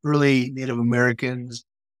of early Native Americans,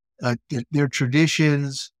 their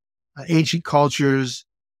traditions, ancient cultures,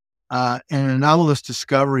 and anomalous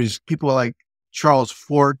discoveries. People like Charles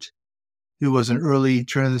Fort, who was an early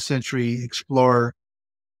turn of the century explorer.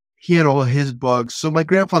 He had all of his books. So my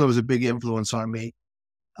grandfather was a big influence on me.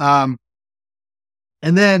 Um,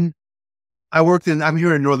 and then I'm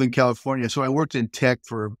here in Northern California. So I worked in tech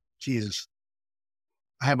for, Jesus,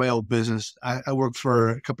 I had my own business. I worked for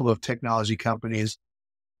a couple of technology companies.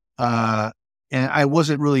 Uh, and I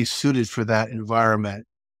wasn't really suited for that environment.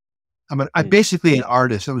 I'm Mm, basically an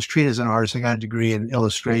artist. I was trained as an artist. I got a degree in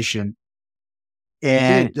illustration. mm,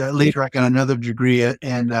 And later I got another degree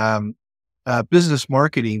in business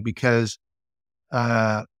marketing because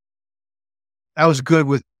uh, I was good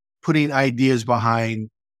with putting ideas behind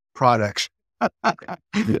products.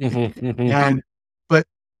 mhm, mhm, and but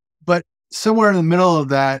but somewhere in the middle of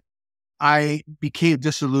that, I became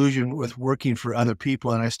disillusioned with working for other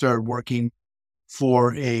people, and I started working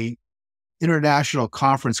for a international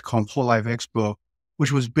conference called Whole Life Expo,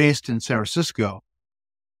 which was based in San Francisco.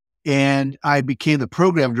 And I became the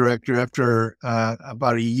program director after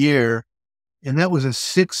about a year. And that was a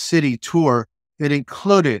 6-city tour that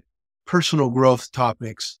included personal growth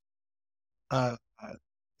topics, uh, uh,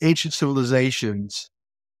 ancient civilizations,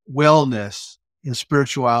 wellness, and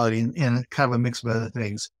spirituality, and kind of a mix of other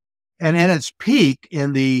things. And at its peak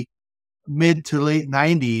in the mid to late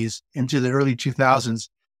 90s into the early 2000s,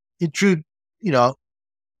 it drew, you know,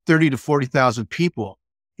 30 to 40,000 people.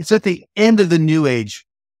 It's at the end of the New Age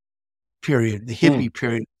period, the mm, hippie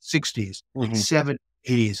period, 60s, mhm, 70s,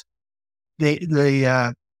 80s.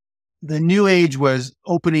 The New Age was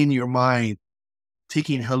opening your mind,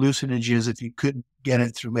 taking hallucinogens if you couldn't get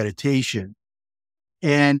it through meditation.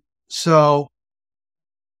 And so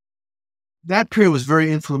that period was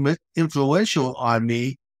very influential on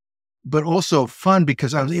me, but also fun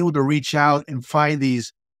because I was able to reach out and find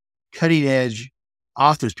these cutting edge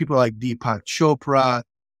authors, people like Deepak Chopra,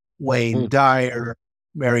 Wayne mm, Dyer,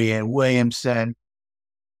 Marianne Williamson.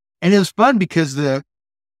 And it was fun because the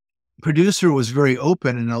producer was very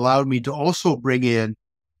open and allowed me to also bring in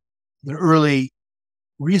the early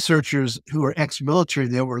researchers who were ex-military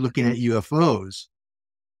that were looking at UFOs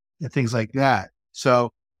and things like that.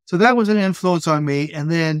 So that was an influence on me.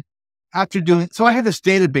 And then so I had this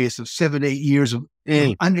database of 7, 8 years of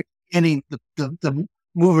mm, understanding the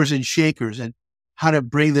movers and shakers and how to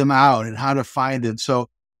bring them out and how to find them. So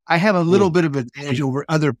I have a little mm. bit of advantage over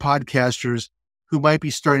other podcasters who might be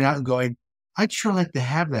starting out and going, I'd sure like to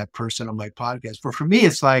have that person on my podcast. But for me,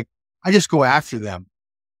 it's like, I just go after them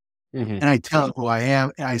Mhm. and I tell them who I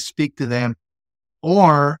am and I speak to them.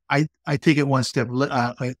 Or I take it one step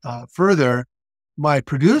further. My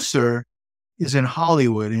producer is in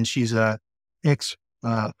Hollywood, and she's a ex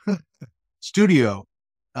studio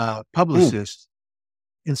publicist,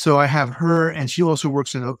 and so I have her, and she also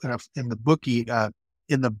works in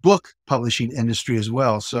the book publishing industry as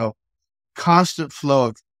well. So constant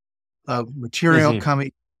flow of material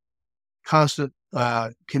coming, constant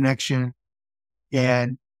connection,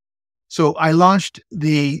 and so I launched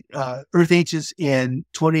the Earth Ancients in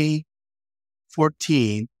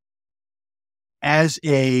 2014 as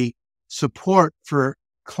a support for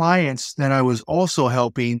clients that I was also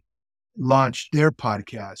helping launch their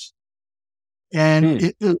podcast.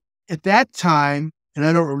 And at that time, and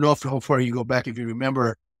I don't know how far you go back, if you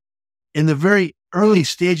remember, in the very early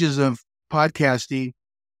stages of podcasting,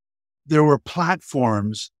 there were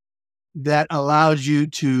platforms that allowed you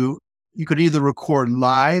could either record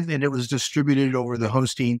live and it was distributed over the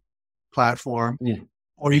hosting platform,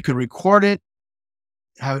 or you could record it,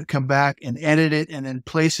 have it come back and edit it, and then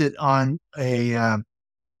place it on a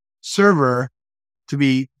server to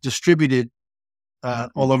be distributed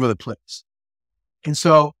all over the place. And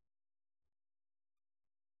so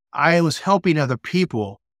I was helping other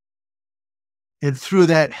people. And through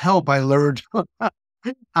that help, I learned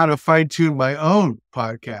how to fine tune my own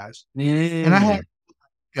podcast. And I had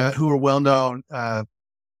who were well-known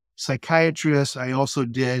psychiatrists. I also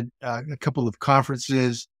did a couple of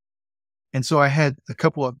conferences. And so I had a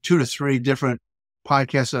couple of 2 to 3 different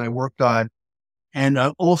podcasts that I worked on, and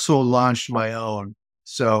I also launched my own.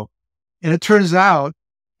 So, and it turns out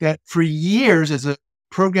that for years as a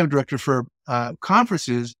program director for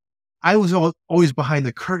conferences, I was always behind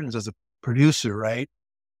the curtains as a producer, right?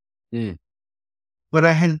 But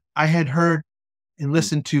I had heard and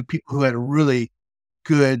listened to people who had a really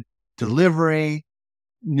good delivery,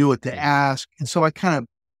 knew what to ask. And so I kind of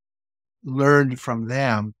learned from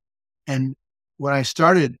them. And when I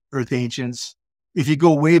started Earth Ancients, if you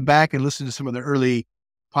go way back and listen to some of the early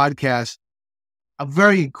podcasts, I'm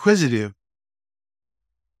very inquisitive,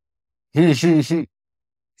 and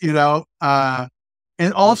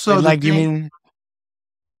also like you mean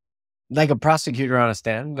like a prosecutor on a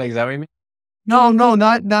stand? Like, is that what you mean? No,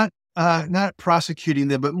 not prosecuting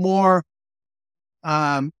them, but more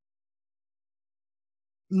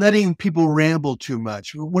letting people ramble too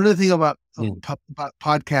much. One of the things about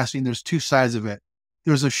podcasting, there's 2 sides of it.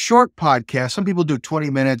 There's a short podcast. Some people do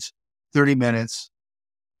 20 minutes, 30 minutes.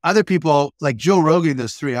 Other people, like Joe Rogan,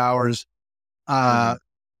 does 3 hours. WTF,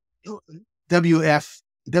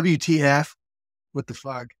 what the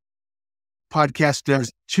fuck? Podcast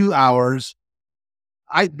does 2 hours.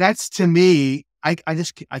 That's to me, I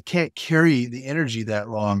can't carry the energy that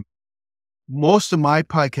long. Most of my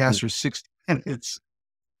podcasts are 60 minutes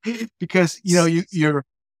because, you're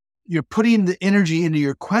putting the energy into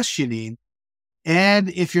your questioning. And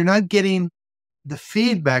if you're not getting the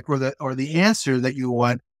feedback or the answer that you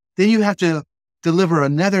want, then you have to deliver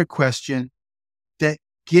another question that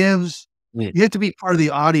gives, you have to be part of the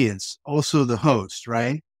audience, also the host,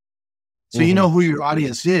 right? So you know who your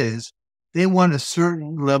audience is. They want a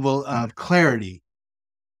certain level of clarity.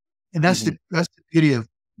 And that's the beauty of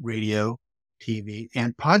radio, TV,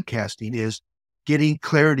 and podcasting is getting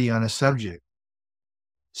clarity on a subject.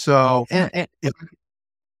 So, and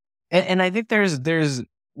I think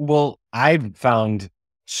I've found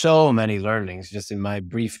so many learnings just in my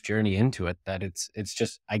brief journey into it that it's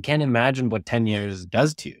just, I can't imagine what 10 years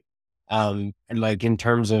does to you. And like in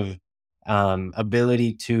terms of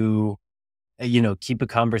ability to, keep a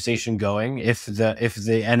conversation going if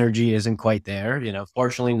the energy isn't quite there,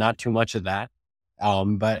 fortunately not too much of that,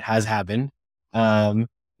 but has happened. Then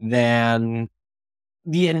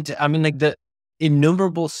the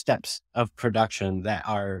innumerable steps of production that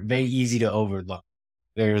are very easy to overlook.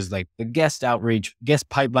 There's like the guest outreach, guest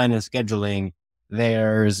pipeline and scheduling.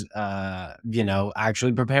 There's,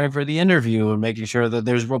 actually preparing for the interview and making sure that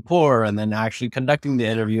there's rapport, and then actually conducting the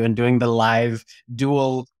interview and doing the live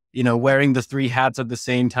dual, wearing the 3 hats at the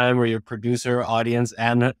same time, where you're producer, audience,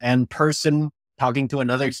 and person talking to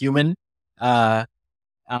another human. And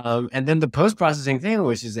then the post-processing thing,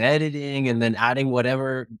 which is editing and then adding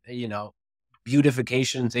whatever,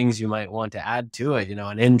 beautification things you might want to add to it,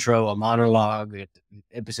 an intro, a monologue,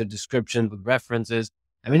 episode description with references.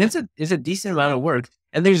 I mean, it's a decent amount of work,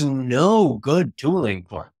 and there's no good tooling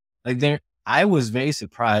for it. I was very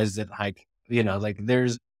surprised that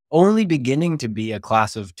there's only beginning to be a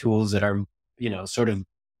class of tools that are, sort of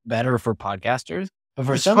better for podcasters. But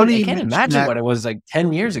for some, I can't imagine what it was like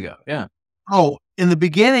 10 years ago. Yeah. Oh, in the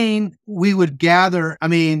beginning, we would gather,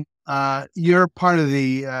 you're part of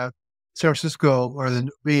the San Francisco or the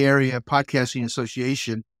Bay Area Podcasting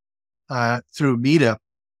Association through Meetup.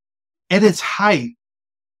 At its height,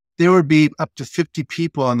 there would be up to 50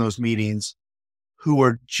 people on those meetings who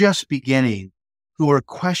were just beginning, who were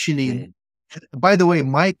questioning. By the way,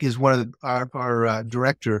 Mike is one of our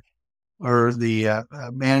director or the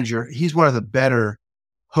manager. He's one of the better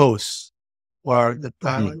hosts or the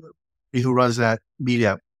who runs that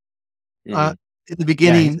meetup. In the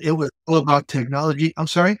beginning, it was all about technology. I'm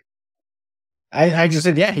sorry? I just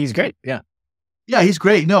said, yeah, he's great. Yeah. Yeah, he's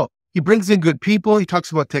great. No, he brings in good people. He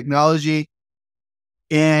talks about technology,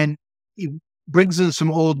 and he brings in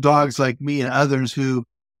some old dogs like me and others who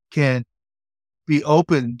can be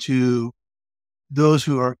open to those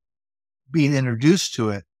who are being introduced to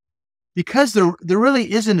it, because there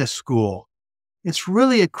really isn't a school. It's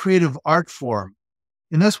really a creative art form.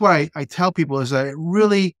 And that's what I tell people is that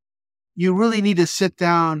you really need to sit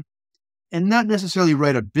down and not necessarily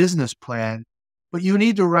write a business plan, but you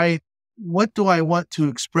need to write, what do I want to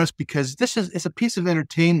express? Because it's a piece of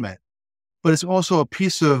entertainment, but it's also a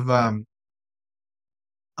piece of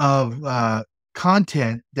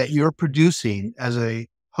content that you're producing as a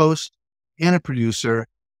host and a producer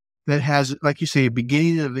that has, like you say, a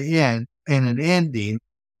beginning and an end and an ending.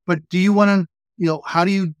 But do you want to, how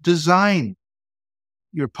do you design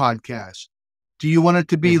your podcast? Do you want it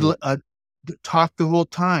to be talk the whole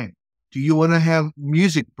time? Do you want to have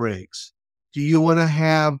music breaks? Do you want to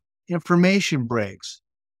have information breaks?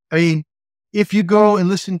 I mean, if you go and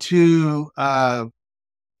listen to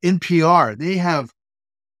NPR, they have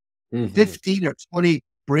 15 or 20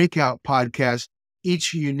 breakout podcasts,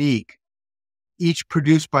 each unique, each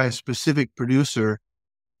produced by a specific producer,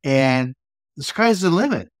 and the sky's the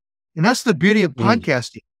limit. And that's the beauty of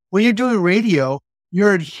podcasting. When you're doing radio,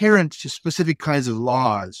 you're adherent to specific kinds of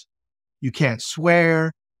laws. You can't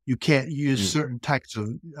swear. You can't use certain types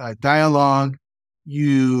of dialogue.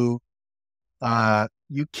 You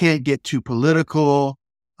can't get too political.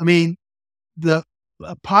 I mean, the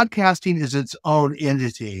podcasting is its own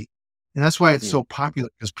entity, and that's why it's so popular,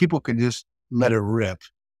 because people can just let it rip.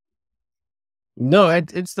 No,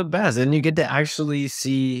 it's the best, and you get to actually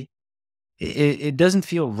see. It doesn't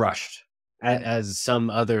feel rushed as some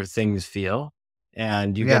other things feel,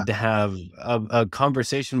 and you get to have a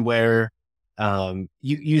conversation where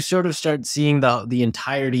you sort of start seeing the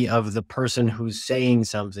entirety of the person who's saying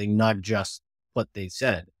something, not just what they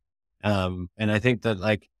said. And I think that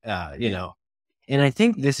and I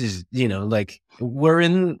think this is, we're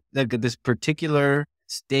in this particular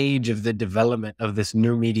stage of the development of this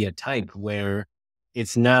new media type where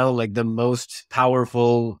it's now like the most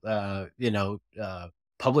powerful,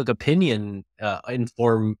 public opinion,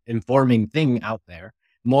 informing thing out there,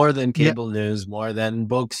 more than cable news, more than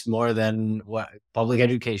books, more than public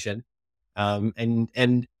education.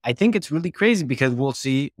 And I think it's really crazy because we'll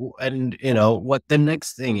see, and what the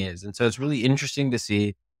next thing is. And so it's really interesting to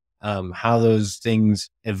see, how those things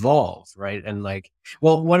evolve. Right. And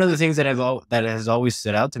one of the things that has always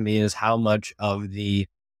stood out to me is how much of the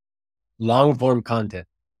long form content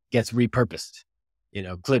gets repurposed,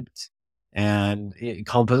 clipped and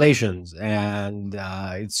compilations and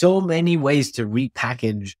so many ways to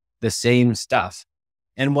repackage the same stuff.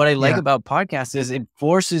 And what I like about podcasts is it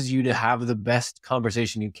forces you to have the best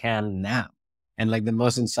conversation you can now, and the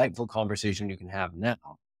most insightful conversation you can have now.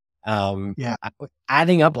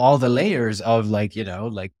 Adding up all the layers of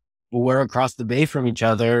we're across the bay from each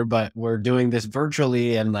other, but we're doing this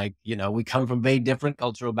virtually, and we come from very different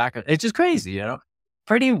cultural backgrounds. It's just crazy,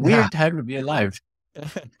 pretty weird time to be alive.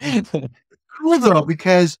 Cool though,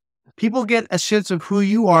 because people get a sense of who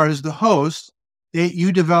you are as the host.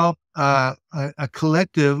 You develop a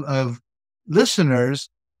collective of listeners,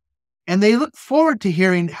 and they look forward to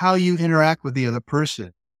hearing how you interact with the other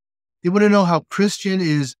person. They want to know how Christian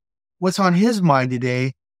is, what's on his mind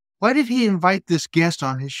today. Why did he invite this guest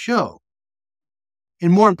on his show?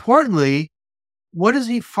 And more importantly, what does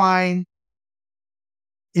he find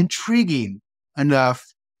intriguing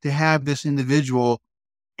enough to have this individual?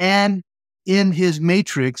 And in his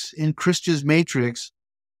matrix, in Christian's matrix,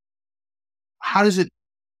 how does it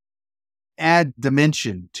add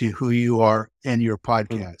dimension to who you are and your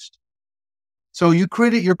podcast? So you're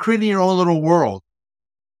creating your own little world.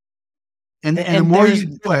 And the more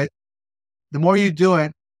you do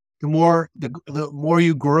it, the more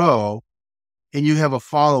you grow, and you have a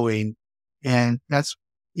following, and that's,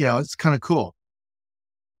 it's kind of cool.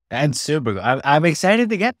 And super cool. I'm excited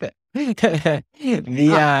to get there.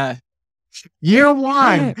 Year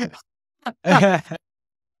one.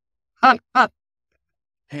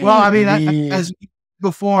 Well, I mean, as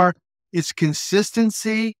before, it's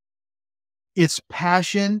consistency, it's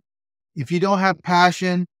passion, If you don't have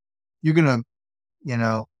passion, you're going to, you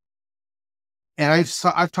know, and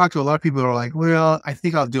I've talked to a lot of people who are like, well, I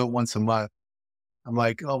think I'll do it once a month. I'm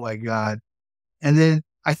like, oh my God. And then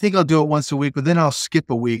I think I'll do it once a week, but then I'll skip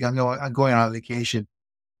a week. I'm going on vacation.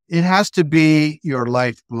 It has to be your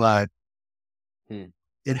lifeblood. Hmm.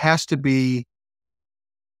 It has to be,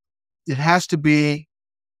 it has to be,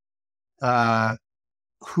 uh,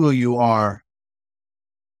 who you are.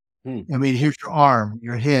 Hmm. I mean, here's your arm,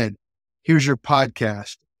 your head. Here's your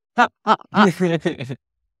podcast. Implant,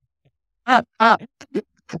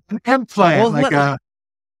 Well, like a,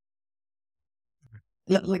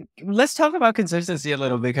 let's talk about consistency a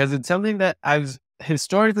little because it's something that I've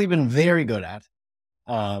historically been very good at.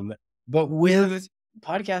 Um, but with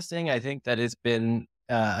podcasting, I think that it's been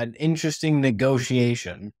an interesting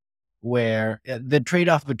negotiation where the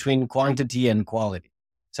trade-off between quantity and quality.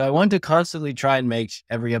 So I want to constantly try and make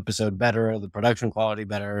every episode better, the production quality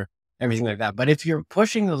better, everything like that. But if you're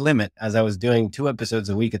pushing the limit, as I was doing 2 episodes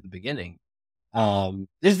a week at the beginning,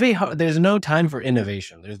 there's no time for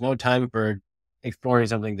innovation. There's no time for exploring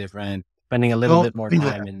something different, spending a little don't bit more do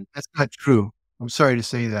that. time in. That's not true. I'm sorry to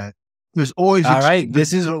say that. There's always, All right,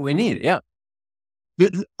 this is what we need. Yeah.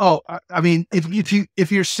 I mean,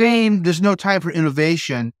 if you're saying there's no time for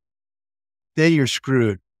innovation, then you're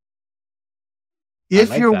screwed. I If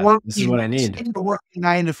like you're that. working, This is what I need. say you're working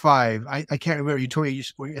 9 to 5, I can't remember. You told me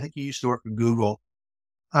I think you used to work at Google.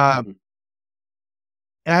 Mhm.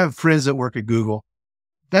 I have friends that work at Google.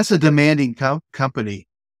 That's a demanding company.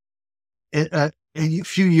 A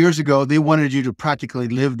few years ago, they wanted you to practically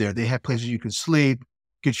live there. They had places you could sleep,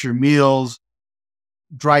 get your meals,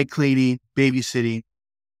 dry cleaning, babysitting.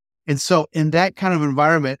 And so in that kind of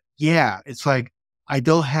environment, yeah, it's like, I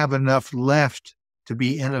don't have enough left to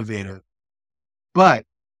be innovative. But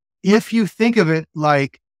if you think of it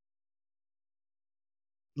like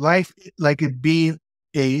life, like it being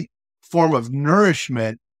a form of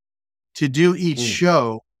nourishment to do each Mm.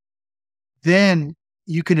 show, then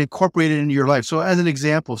you can incorporate it into your life. So as an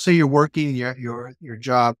example, say you're working your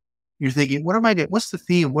job, you're thinking, what's the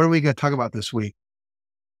theme? What are we going to talk about this week?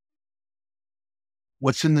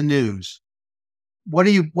 What's in the news? What's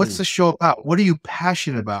Mm. the show about? What are you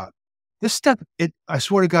passionate about? This stuff, I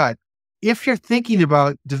swear to God, if you're thinking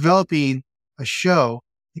about developing a show,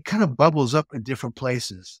 it kind of bubbles up in different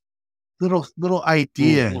places. Little Mm. Mhm.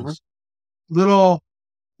 ideas, little,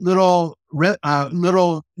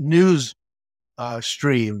 little news,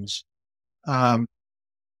 streams. Um,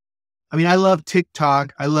 I mean, I love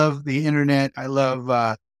TikTok. I love the internet. I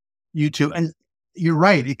love, YouTube. And you're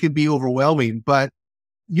right. It can be overwhelming, but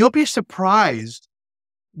you'll be surprised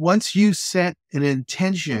once you set an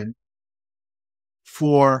intention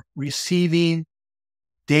for receiving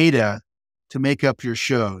data to make up your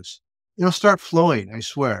shows. It'll start flowing, I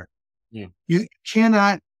swear. Yeah. You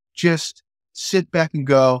cannot just sit back and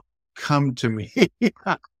go, come to me. You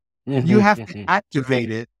Mhm. have to Mhm.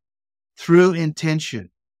 activate it through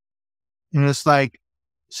intention. And it's like,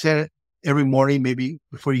 set it every morning, maybe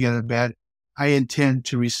before you get out of bed. I intend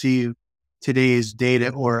to receive today's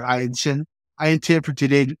data, or I intend for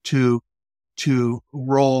today to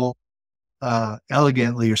roll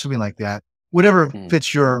elegantly or something like that. Whatever Mm.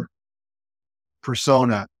 fits your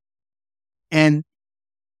persona, and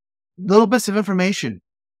little bits of information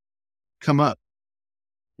come up.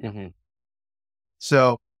 Mhm.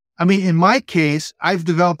 So, I mean, in my case, I've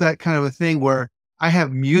developed that kind of a thing where I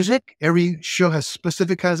have music. Every show has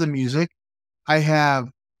specific kinds of music. I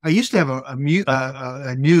used to have a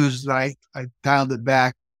news that I dialed it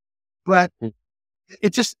back, but Mm.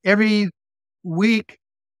 it just every week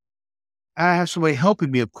I have somebody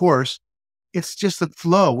helping me, of course. It's just the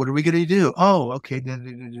flow. What are we going to do? Oh, okay. Da, da,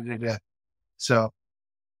 da, da, da, da. So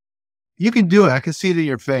you can do it. I can see it in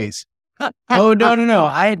your face. Oh, no, no,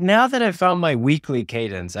 no. Now that I've found my weekly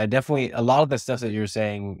cadence, I definitely, a lot of the stuff that you're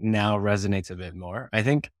saying now resonates a bit more. I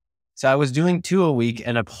think, so I was doing 2 a week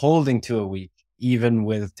and upholding 2 a week, even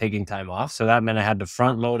with taking time off. So that meant I had to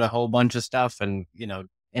front load a whole bunch of stuff and,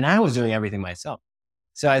 and I was doing everything myself.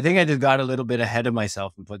 So I think I just got a little bit ahead of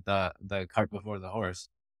myself and put the cart before the horse.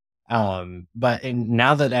 But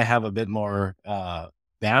now that I have a bit more,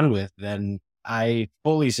 bandwidth, then I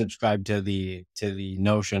fully subscribe to the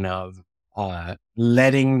notion of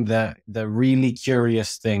letting the really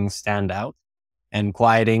curious things stand out and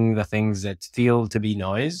quieting the things that feel to be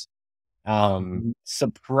noise.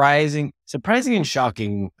 Surprising and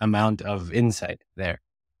shocking amount of insight there.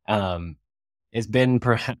 Um, it's been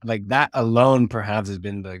perhaps like that alone, perhaps has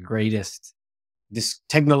been the greatest this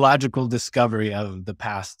technological discovery of the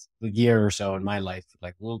past year or so in my life.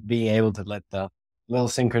 Like being able to let the little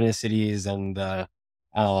synchronicities and the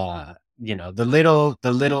the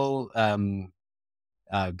little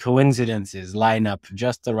coincidences line up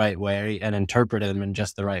just the right way and interpret them in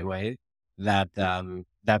just the right way that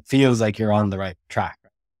feels like you're on the right track.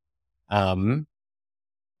 Um,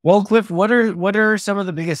 well, Cliff, what are some of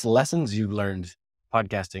the biggest lessons you've learned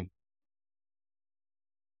podcasting?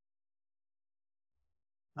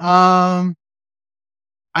 Um,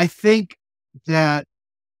 I think that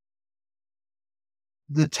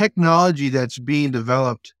the technology that's being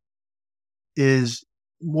developed is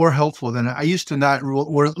more helpful than I used to not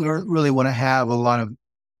really want to have a lot of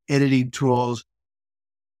editing tools.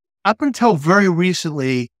 Up until very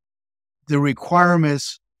recently, the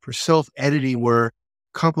requirements for self-editing were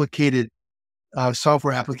complicated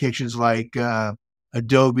software applications like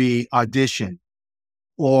Adobe Audition,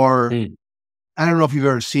 or Mm, I don't know if you've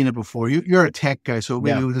ever seen it before. You're a tech guy, so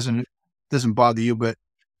maybe yeah. it doesn't bother you, but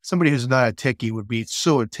somebody who's not a techie would be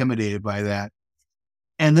so intimidated by that.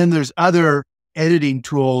 And then there's other editing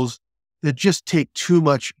tools that just take too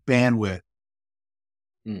much bandwidth.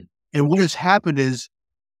 Mm. And what has happened is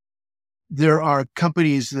there are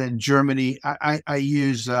companies in Germany. I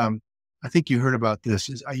use, I think you heard about this,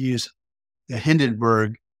 is I use the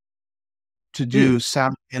Hindenburg to Mm. do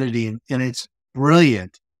sound editing, and it's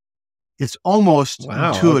brilliant. It's almost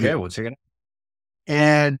Wow. intuitive. Okay. We'll check it out.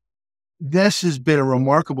 And this has been a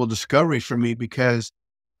remarkable discovery for me because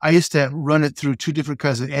I used to run it through two different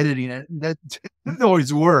kinds of editing, and that didn't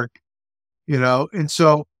always work, you know? And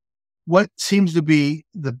so what seems to be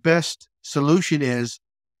the best solution is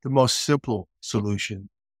the most simple solution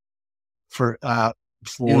for, Mm.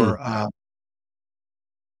 for,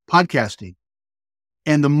 podcasting.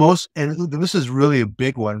 And this is really a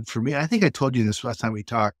big one for me. I think I told you this last time we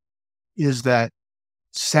talked, is that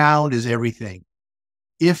sound is everything.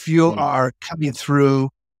 If you Mm. are coming through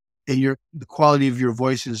and the quality of your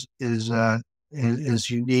voice is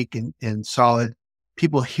unique and solid,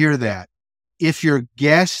 people hear that. If your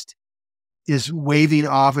guest is waving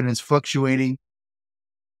off and it's fluctuating,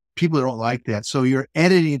 people don't like that. So your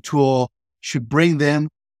editing tool should bring them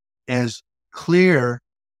as clear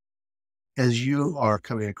as you are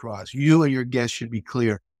coming across. You and your guest should be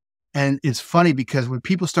clear. And it's funny because when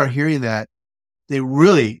people start hearing that, they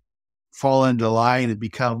really fall into line and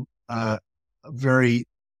become very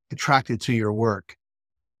attracted to your work.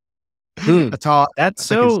 Hmm. That's all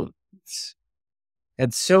That's I can say. so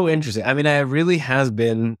it's so interesting. I mean,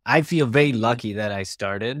 I feel very lucky that I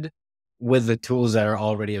started with the tools that are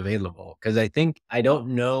already available. Cause I don't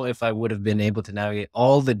know if I would have been able to navigate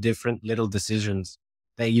all the different little decisions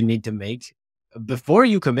that you need to make before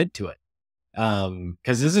you commit to it.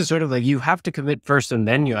 Cause this is sort of like you have to commit first and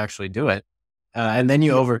then you actually do it. And then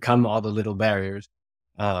you Yeah. overcome all the little barriers.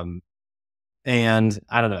 Um, And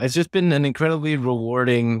I don't know, it's just been an incredibly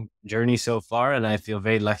rewarding journey so far. And I feel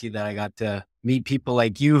very lucky that I got to meet people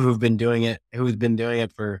like you who's been doing it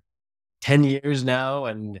for 10 years now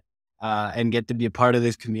and get to be a part of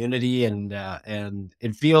this community. And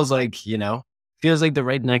it feels like the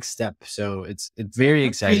right next step. So it's very You,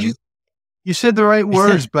 exciting. you said the right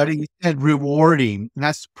words, buddy. You said rewarding, and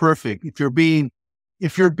that's perfect. If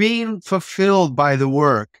you're being fulfilled by the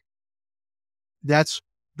work, that's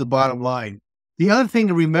the bottom line. The other thing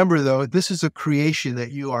to remember, though, this is a creation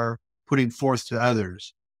that you are putting forth to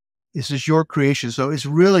others. This is your creation. So it's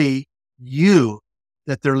really you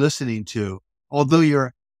that they're listening to. Although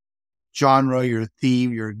your genre, your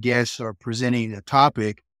theme, your guests are presenting a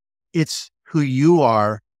topic, it's who you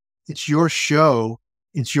are. It's your show.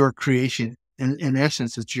 It's your creation. In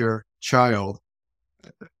essence, it's your child.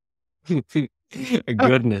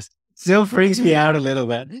 Goodness. Still freaks me out a little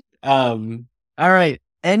bit. All right.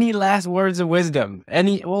 Any last words of wisdom?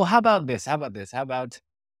 How about this? How about,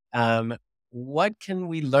 um, what can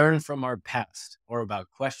we learn from our past or about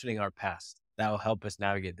questioning our past that will help us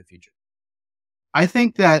navigate the future? I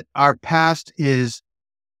think that our past is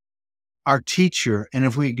our teacher. And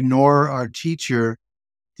if we ignore our teacher,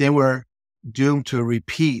 then we're doomed to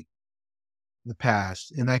repeat the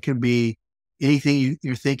past. And that can be anything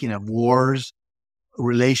you're thinking of: wars,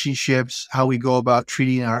 relationships, how we go about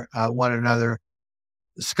treating our one another.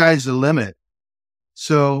 The sky's the limit.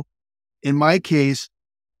 So in my case,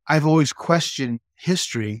 I've always questioned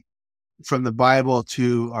history from the Bible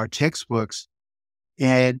to our textbooks.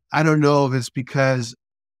 And I don't know if it's because,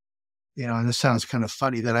 and this sounds kind of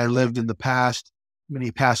funny, that I lived in the past,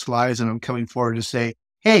 many past lives, and I'm coming forward to say,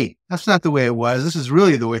 hey, that's not the way it was. This is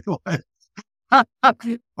really the way it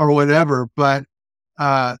was, or whatever. But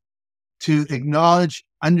to acknowledge,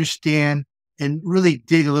 understand, and really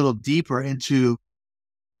dig a little deeper into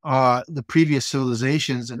the previous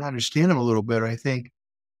civilizations and understand them a little better, I think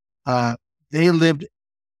they lived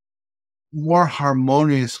more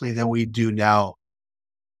harmoniously than we do now.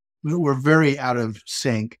 We're very out of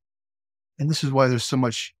sync. And this is why there's so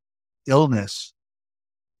much illness,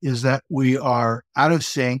 is that we are out of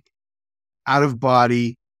sync, out of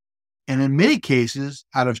body, and in many cases,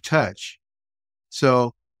 out of touch.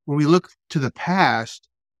 So when we look to the past,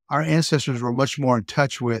 our ancestors were much more in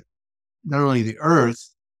touch with not only the earth,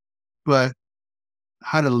 but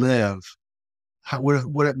how to live,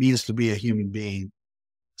 what it means to be a human being.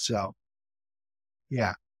 So,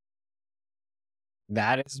 yeah.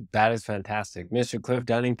 That is fantastic. Mr. Cliff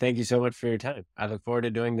Dunning, thank you so much for your time. I look forward to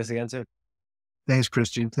doing this again soon. Thanks,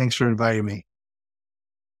 Christian. Thanks for inviting me.